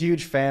he's a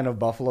huge fan of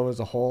Buffalo as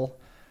a whole.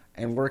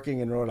 And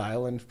working in Rhode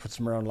Island puts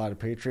him around a lot of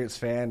Patriots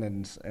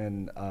fans,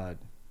 and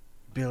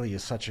Billy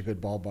is such a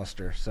good ball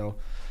buster. So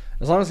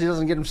as long as he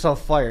doesn't get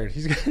himself fired,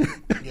 he's going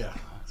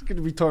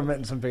to be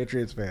tormenting some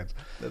Patriots fans.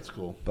 That's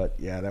cool. But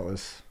yeah, that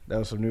was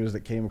some news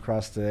that came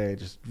across today.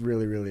 Just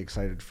really, really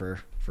excited for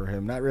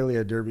him. Not really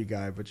a Derby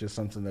guy, but just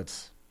something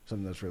that's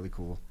really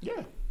cool.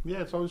 Yeah.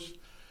 It's always,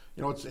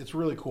 it's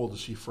really cool to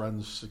see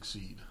friends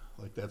succeed.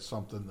 Like, that's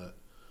something that,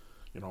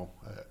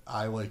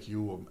 I, like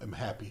you, am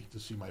happy to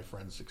see my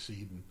friends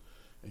succeed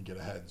and get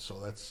ahead. So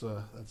that's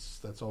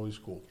always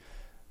cool.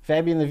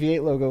 Fabian, the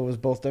V8 logo was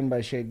both done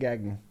by Shade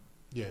Gagnon.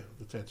 Yeah,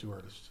 the tattoo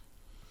artist.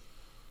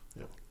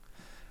 Yep.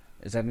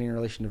 Is that any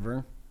relation to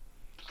Vern?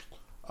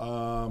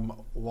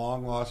 Long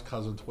lost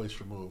cousin, twice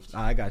removed.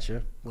 I got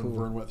you. When Cool.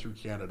 Vern went through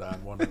Canada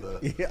on one of the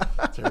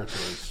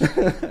territories.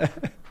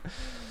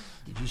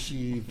 Did you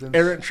see Vince?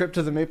 Errant trip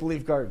to the Maple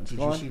Leaf Gardens. Did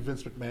you see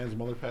Vince McMahon's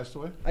mother passed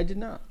away? I did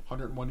not.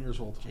 101 years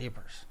old.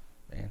 Japers.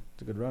 Man,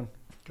 it's a good run.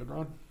 Good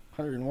run.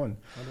 101.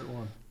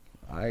 101.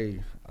 I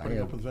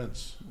up with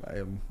Vince. I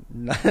am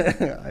not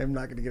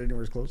going to get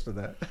anywhere close to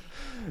that.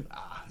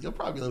 You'll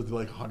probably live to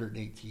like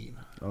 118.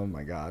 Oh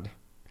my God.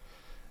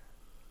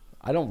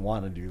 I don't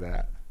want to do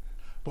that.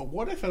 But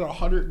what if at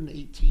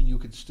 118 you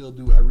could still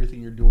do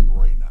everything you're doing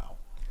right now?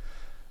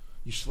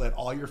 You still had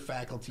all your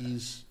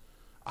faculties.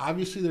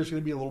 Obviously, there's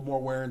going to be a little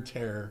more wear and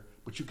tear,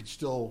 but you could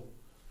still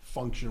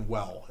function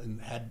well and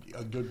had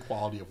a good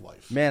quality of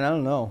life. Man, I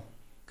don't know,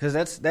 because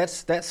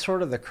that's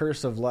sort of the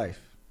curse of life.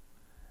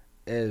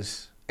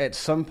 Is at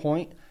some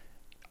point,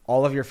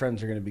 all of your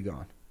friends are going to be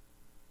gone.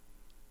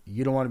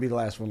 You don't want to be the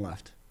last one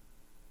left.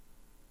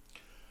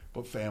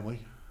 But family,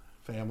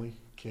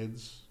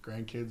 kids,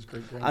 grandkids,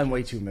 great-grandkids. I'm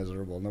way too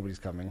miserable. Nobody's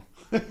coming.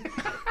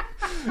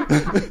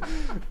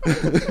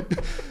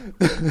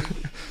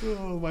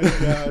 Oh, my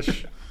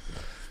gosh.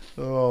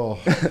 Oh.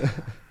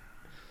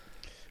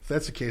 If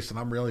that's the case, then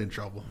I'm really in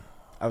trouble.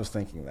 I was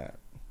thinking that.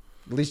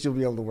 At least you'll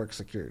be able to work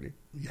security.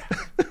 Yeah.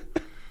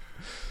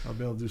 I'll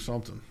be able to do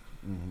something.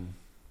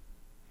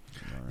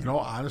 Mm-hmm. Right.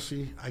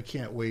 Honestly, I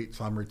can't wait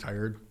till I'm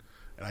retired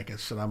and I can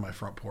sit on my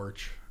front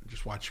porch and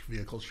just watch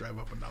vehicles drive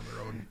up and down the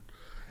road and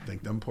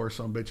think them poor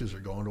son bitches are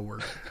going to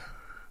work.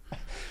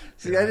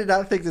 See, I did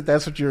not think that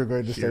that's what you were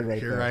going to say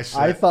right there.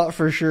 I thought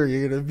for sure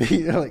you're going to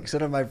be like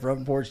sit on my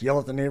front porch, yell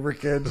at the neighbor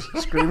kids,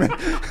 screaming,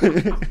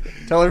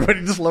 tell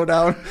everybody to slow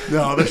down.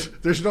 No,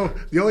 there's no.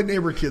 The only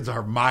neighbor kids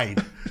are mine.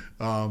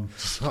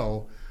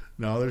 So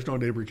no, there's no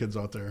neighbor kids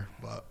out there.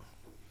 But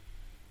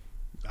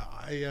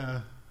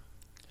I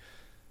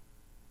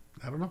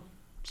don't know.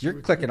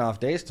 You're clicking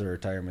off days to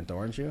retirement, though,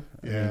 aren't you?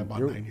 Yeah,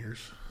 about 9 years.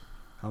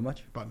 How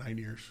much? About 9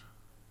 years.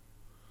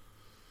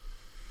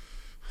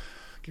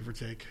 Give or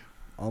take.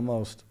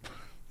 Almost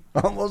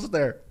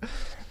there.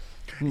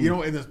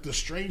 And the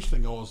strange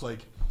thing was, like,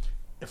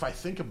 if I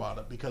think about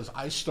it, because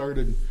when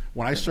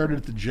I started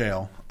at the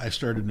jail, I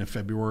started in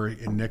February,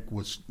 and Nick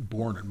was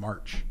born in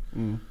March.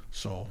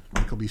 So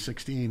Nick will be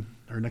 16,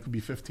 or Nick will be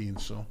 15.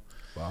 So,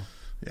 wow.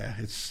 Yeah,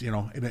 it's, you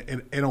know,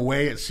 in a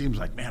way it seems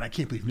like, man, I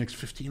can't believe Nick's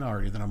 15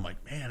 already. Then I'm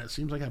like, man, it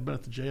seems like I've been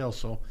at the jail.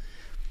 So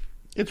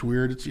it's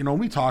weird. It's, you know,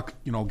 when we talk,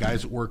 you know,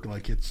 guys at work,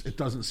 like it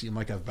doesn't seem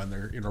like I've been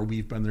there, you know,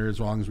 we've been there as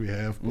long as we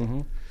have. But,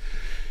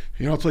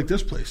 you know, it's like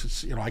this place.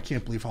 It's, you know, I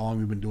can't believe how long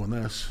we've been doing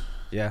this.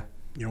 Yeah.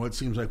 You know, it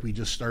seems like we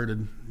just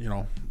started, you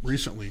know,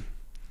 recently.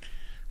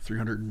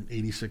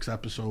 386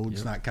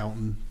 episodes, not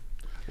counting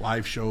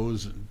live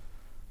shows and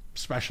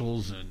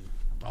specials and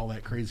all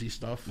that crazy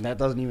stuff. And that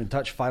doesn't even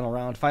touch Final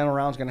Round. Final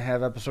Round's going to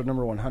have episode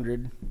number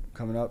 100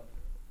 coming up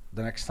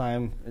the next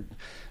time.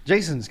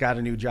 Jason's got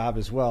a new job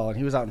as well, and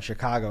he was out in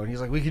Chicago, and he's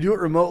like, we could do it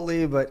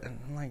remotely, but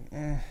I'm like,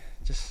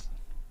 just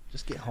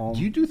get home.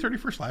 Do you do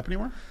 31st Lap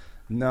anymore?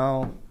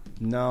 No.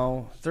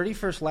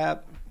 31st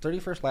Lap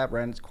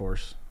ran its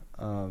course.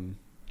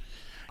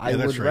 I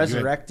would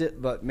resurrect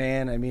it, but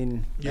man, I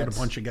mean, you had a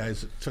bunch of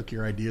guys that took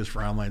your ideas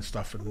for online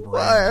stuff and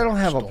I don't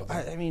have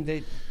I mean,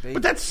 they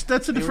but that's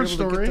a different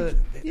story.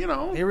 You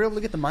know, they were able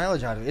to get the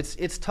mileage out of it.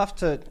 It's tough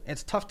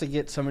to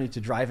get somebody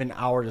to drive an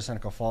hour to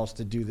Seneca Falls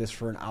to do this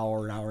for an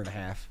hour and a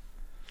half.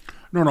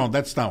 No,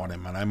 that's not what I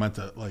meant. I meant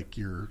that like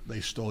they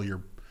stole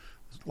your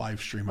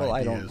live stream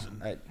ideas.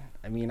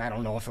 I mean, I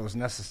don't know if it was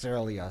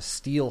necessarily a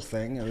steal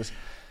thing.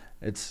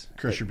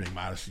 Chris, you're being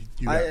modest.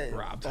 You got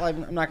robbed. Well,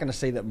 I'm not going to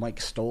say that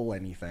Mike stole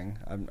anything.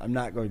 I'm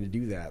not going to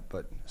do that.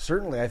 But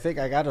certainly, I think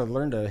I got to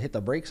learn to hit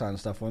the brakes on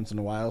stuff once in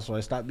a while, so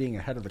I stop being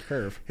ahead of the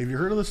curve. Have you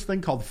heard of this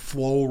thing called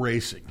Flow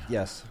Racing?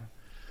 Yes.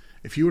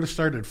 If you would have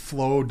started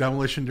Flow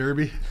Demolition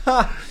Derby,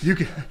 you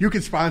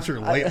could sponsor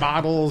late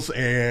models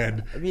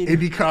and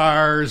Indy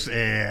cars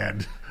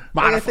and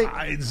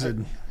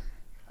modifieds.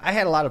 I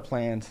had a lot of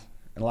plans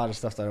and a lot of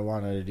stuff that I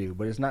wanted to do,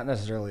 but it's not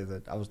necessarily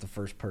that I was the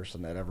first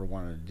person that ever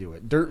wanted to do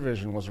it. Dirt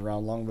Vision was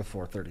around long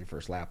before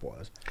 31st Lap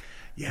was.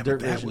 Yeah,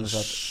 but that was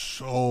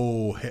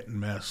so hit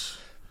and miss.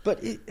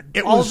 But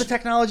all of the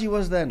technology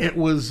was then. It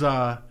was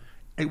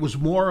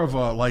more of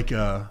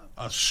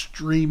a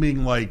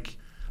streaming, like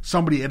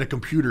somebody at a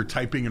computer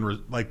typing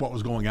in like what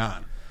was going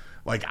on.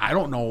 Like, I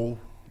don't know.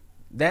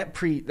 That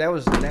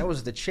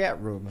was the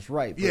chat rooms,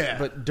 right?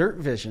 But Dirt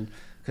Vision,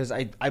 because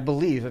I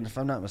believe, and if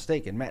I'm not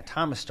mistaken, Matt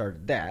Thomas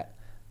started that.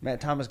 Matt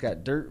Thomas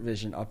got Dirt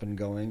Vision up and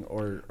going,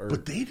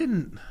 but they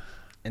didn't.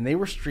 And they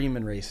were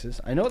streaming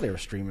races. I know they were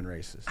streaming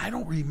races. I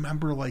don't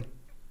remember like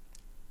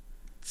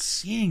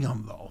seeing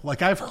them though.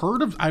 Like I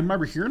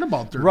remember hearing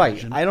about Dirt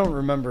Vision. I don't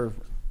remember,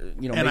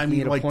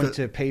 making it a point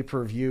to pay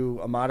per view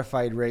a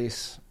modified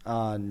race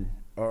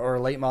or a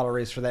late model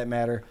race for that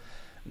matter.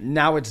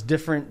 Now it's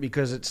different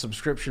because it's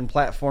subscription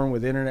platform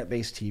with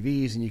internet-based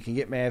TVs, and you can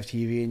get MAV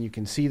TV, and you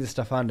can see the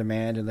stuff on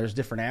demand, and there's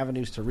different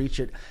avenues to reach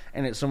it,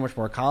 and it's so much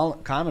more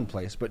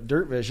commonplace. But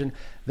Dirt Vision,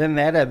 then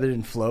that ebbed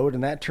and flowed,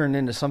 and that turned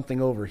into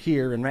something over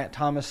here, and Matt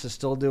Thomas is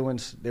still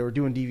they were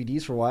doing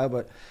DVDs for a while,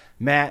 but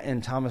Matt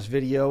and Thomas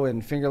Video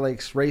and Finger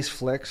Lakes Race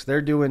Flicks,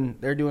 they're doing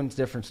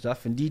different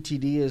stuff, and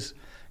DTD has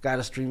got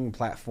a streaming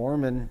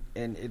platform, and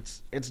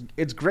it's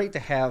great to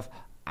have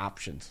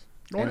options,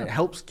 and it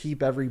helps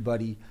keep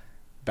everybody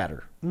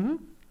better, and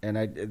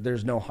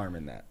there's no harm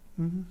in that.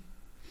 What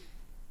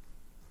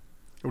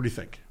do you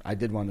think? I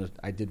did want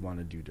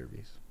to do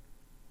derbies,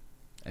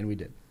 and we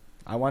did.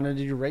 I wanted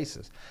to do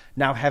races.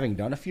 Now, having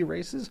done a few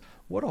races,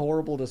 what a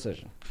horrible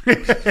decision!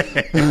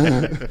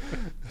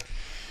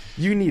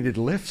 You needed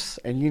lifts,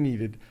 and you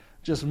needed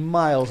just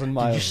miles and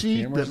miles. Did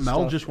you see that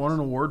Mel just won an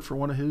award for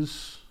one of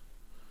his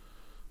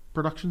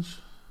productions?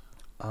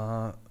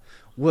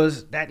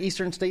 Was that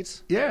Eastern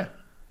States? Yeah.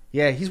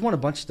 Yeah, he's won a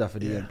bunch of stuff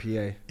at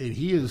EMPA. And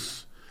he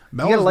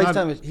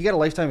got a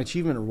lifetime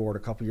achievement award a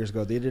couple years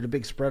ago. They did a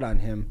big spread on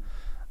him,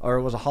 or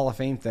it was a Hall of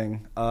Fame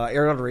thing.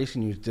 Air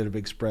Racing News did a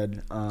big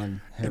spread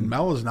on him. And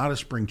Mel is not a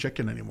spring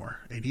chicken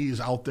anymore, and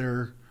he's out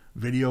there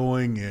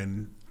videoing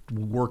and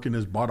working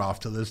his butt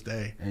off to this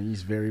day. And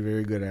he's very,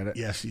 very good at it.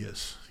 Yes, he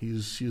is. He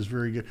is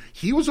very good.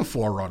 He was a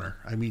forerunner.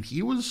 I mean,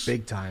 he was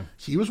big time.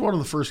 He was one of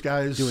the first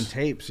guys doing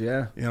tapes.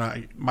 Yeah.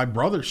 My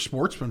brother's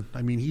sportsman.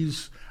 I mean,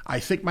 I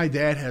think my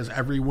dad has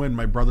every win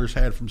my brother's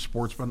had from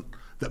sportsman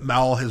that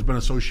Mel has been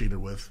associated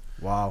with.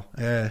 Wow.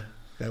 Yeah,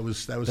 that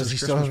was. Does he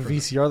still have a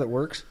VCR that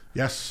works?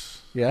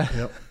 Yes. Yeah.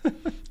 Yep.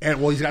 And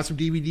he's got some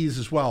DVDs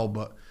as well.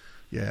 But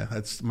yeah,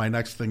 that's my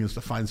next thing is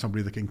to find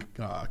somebody that can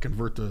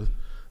convert the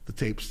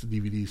tapes to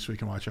DVDs so we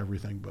can watch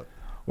everything. But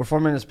we're 4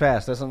 minutes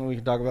past. That's something we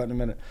can talk about in a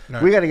minute.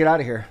 Right. We got to get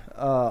out of here.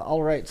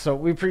 All right. So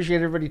we appreciate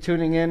everybody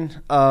tuning in.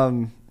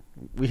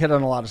 We hit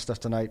on a lot of stuff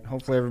tonight.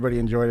 Hopefully everybody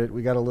enjoyed it.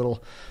 We got a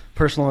little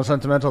personal and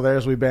sentimental there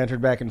as we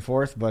bantered back and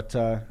forth, but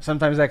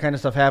sometimes that kind of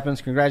stuff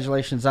happens.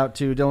 Congratulations out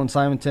to Dylan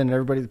Simonton and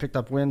everybody that picked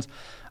up wins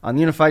on the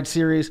Unified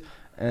Series,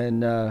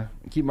 and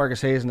keep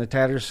Marcus Hayes and the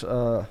Tatters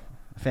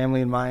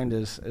family in mind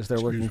as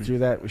they're working through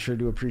that. We sure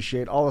do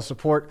appreciate all the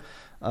support.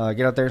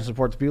 Get out there and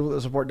support the people that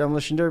support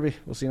Demolition Derby.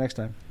 We'll see you next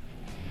time.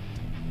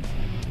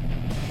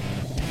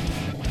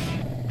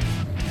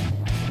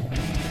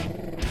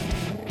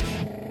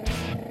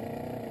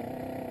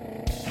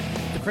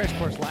 The Crash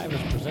Course Live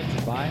is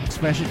presented by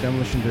Smash It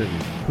Demolition Derby,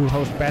 who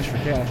host Bash for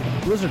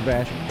Cash, Blizzard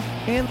Bash,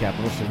 and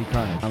Capital City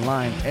Carnage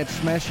online at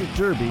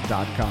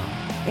smashitderby.com.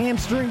 And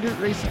Stirring Dirt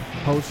Racing,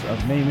 host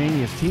of May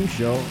Mania's team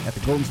show at the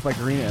Golden Spike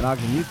Arena in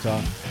Ogden,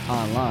 Utah,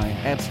 online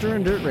at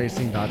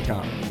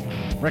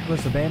stirringdirtracing.com.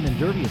 Reckless Abandon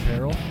Derby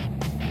Apparel,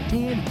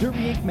 and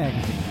Derby Inc.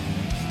 Magazine.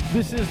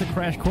 This is the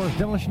Crash Course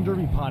Demolition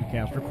Derby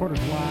podcast, recorded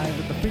live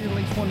at the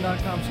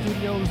FingerLakes1.com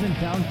studios in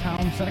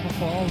downtown Seneca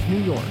Falls, New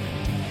York.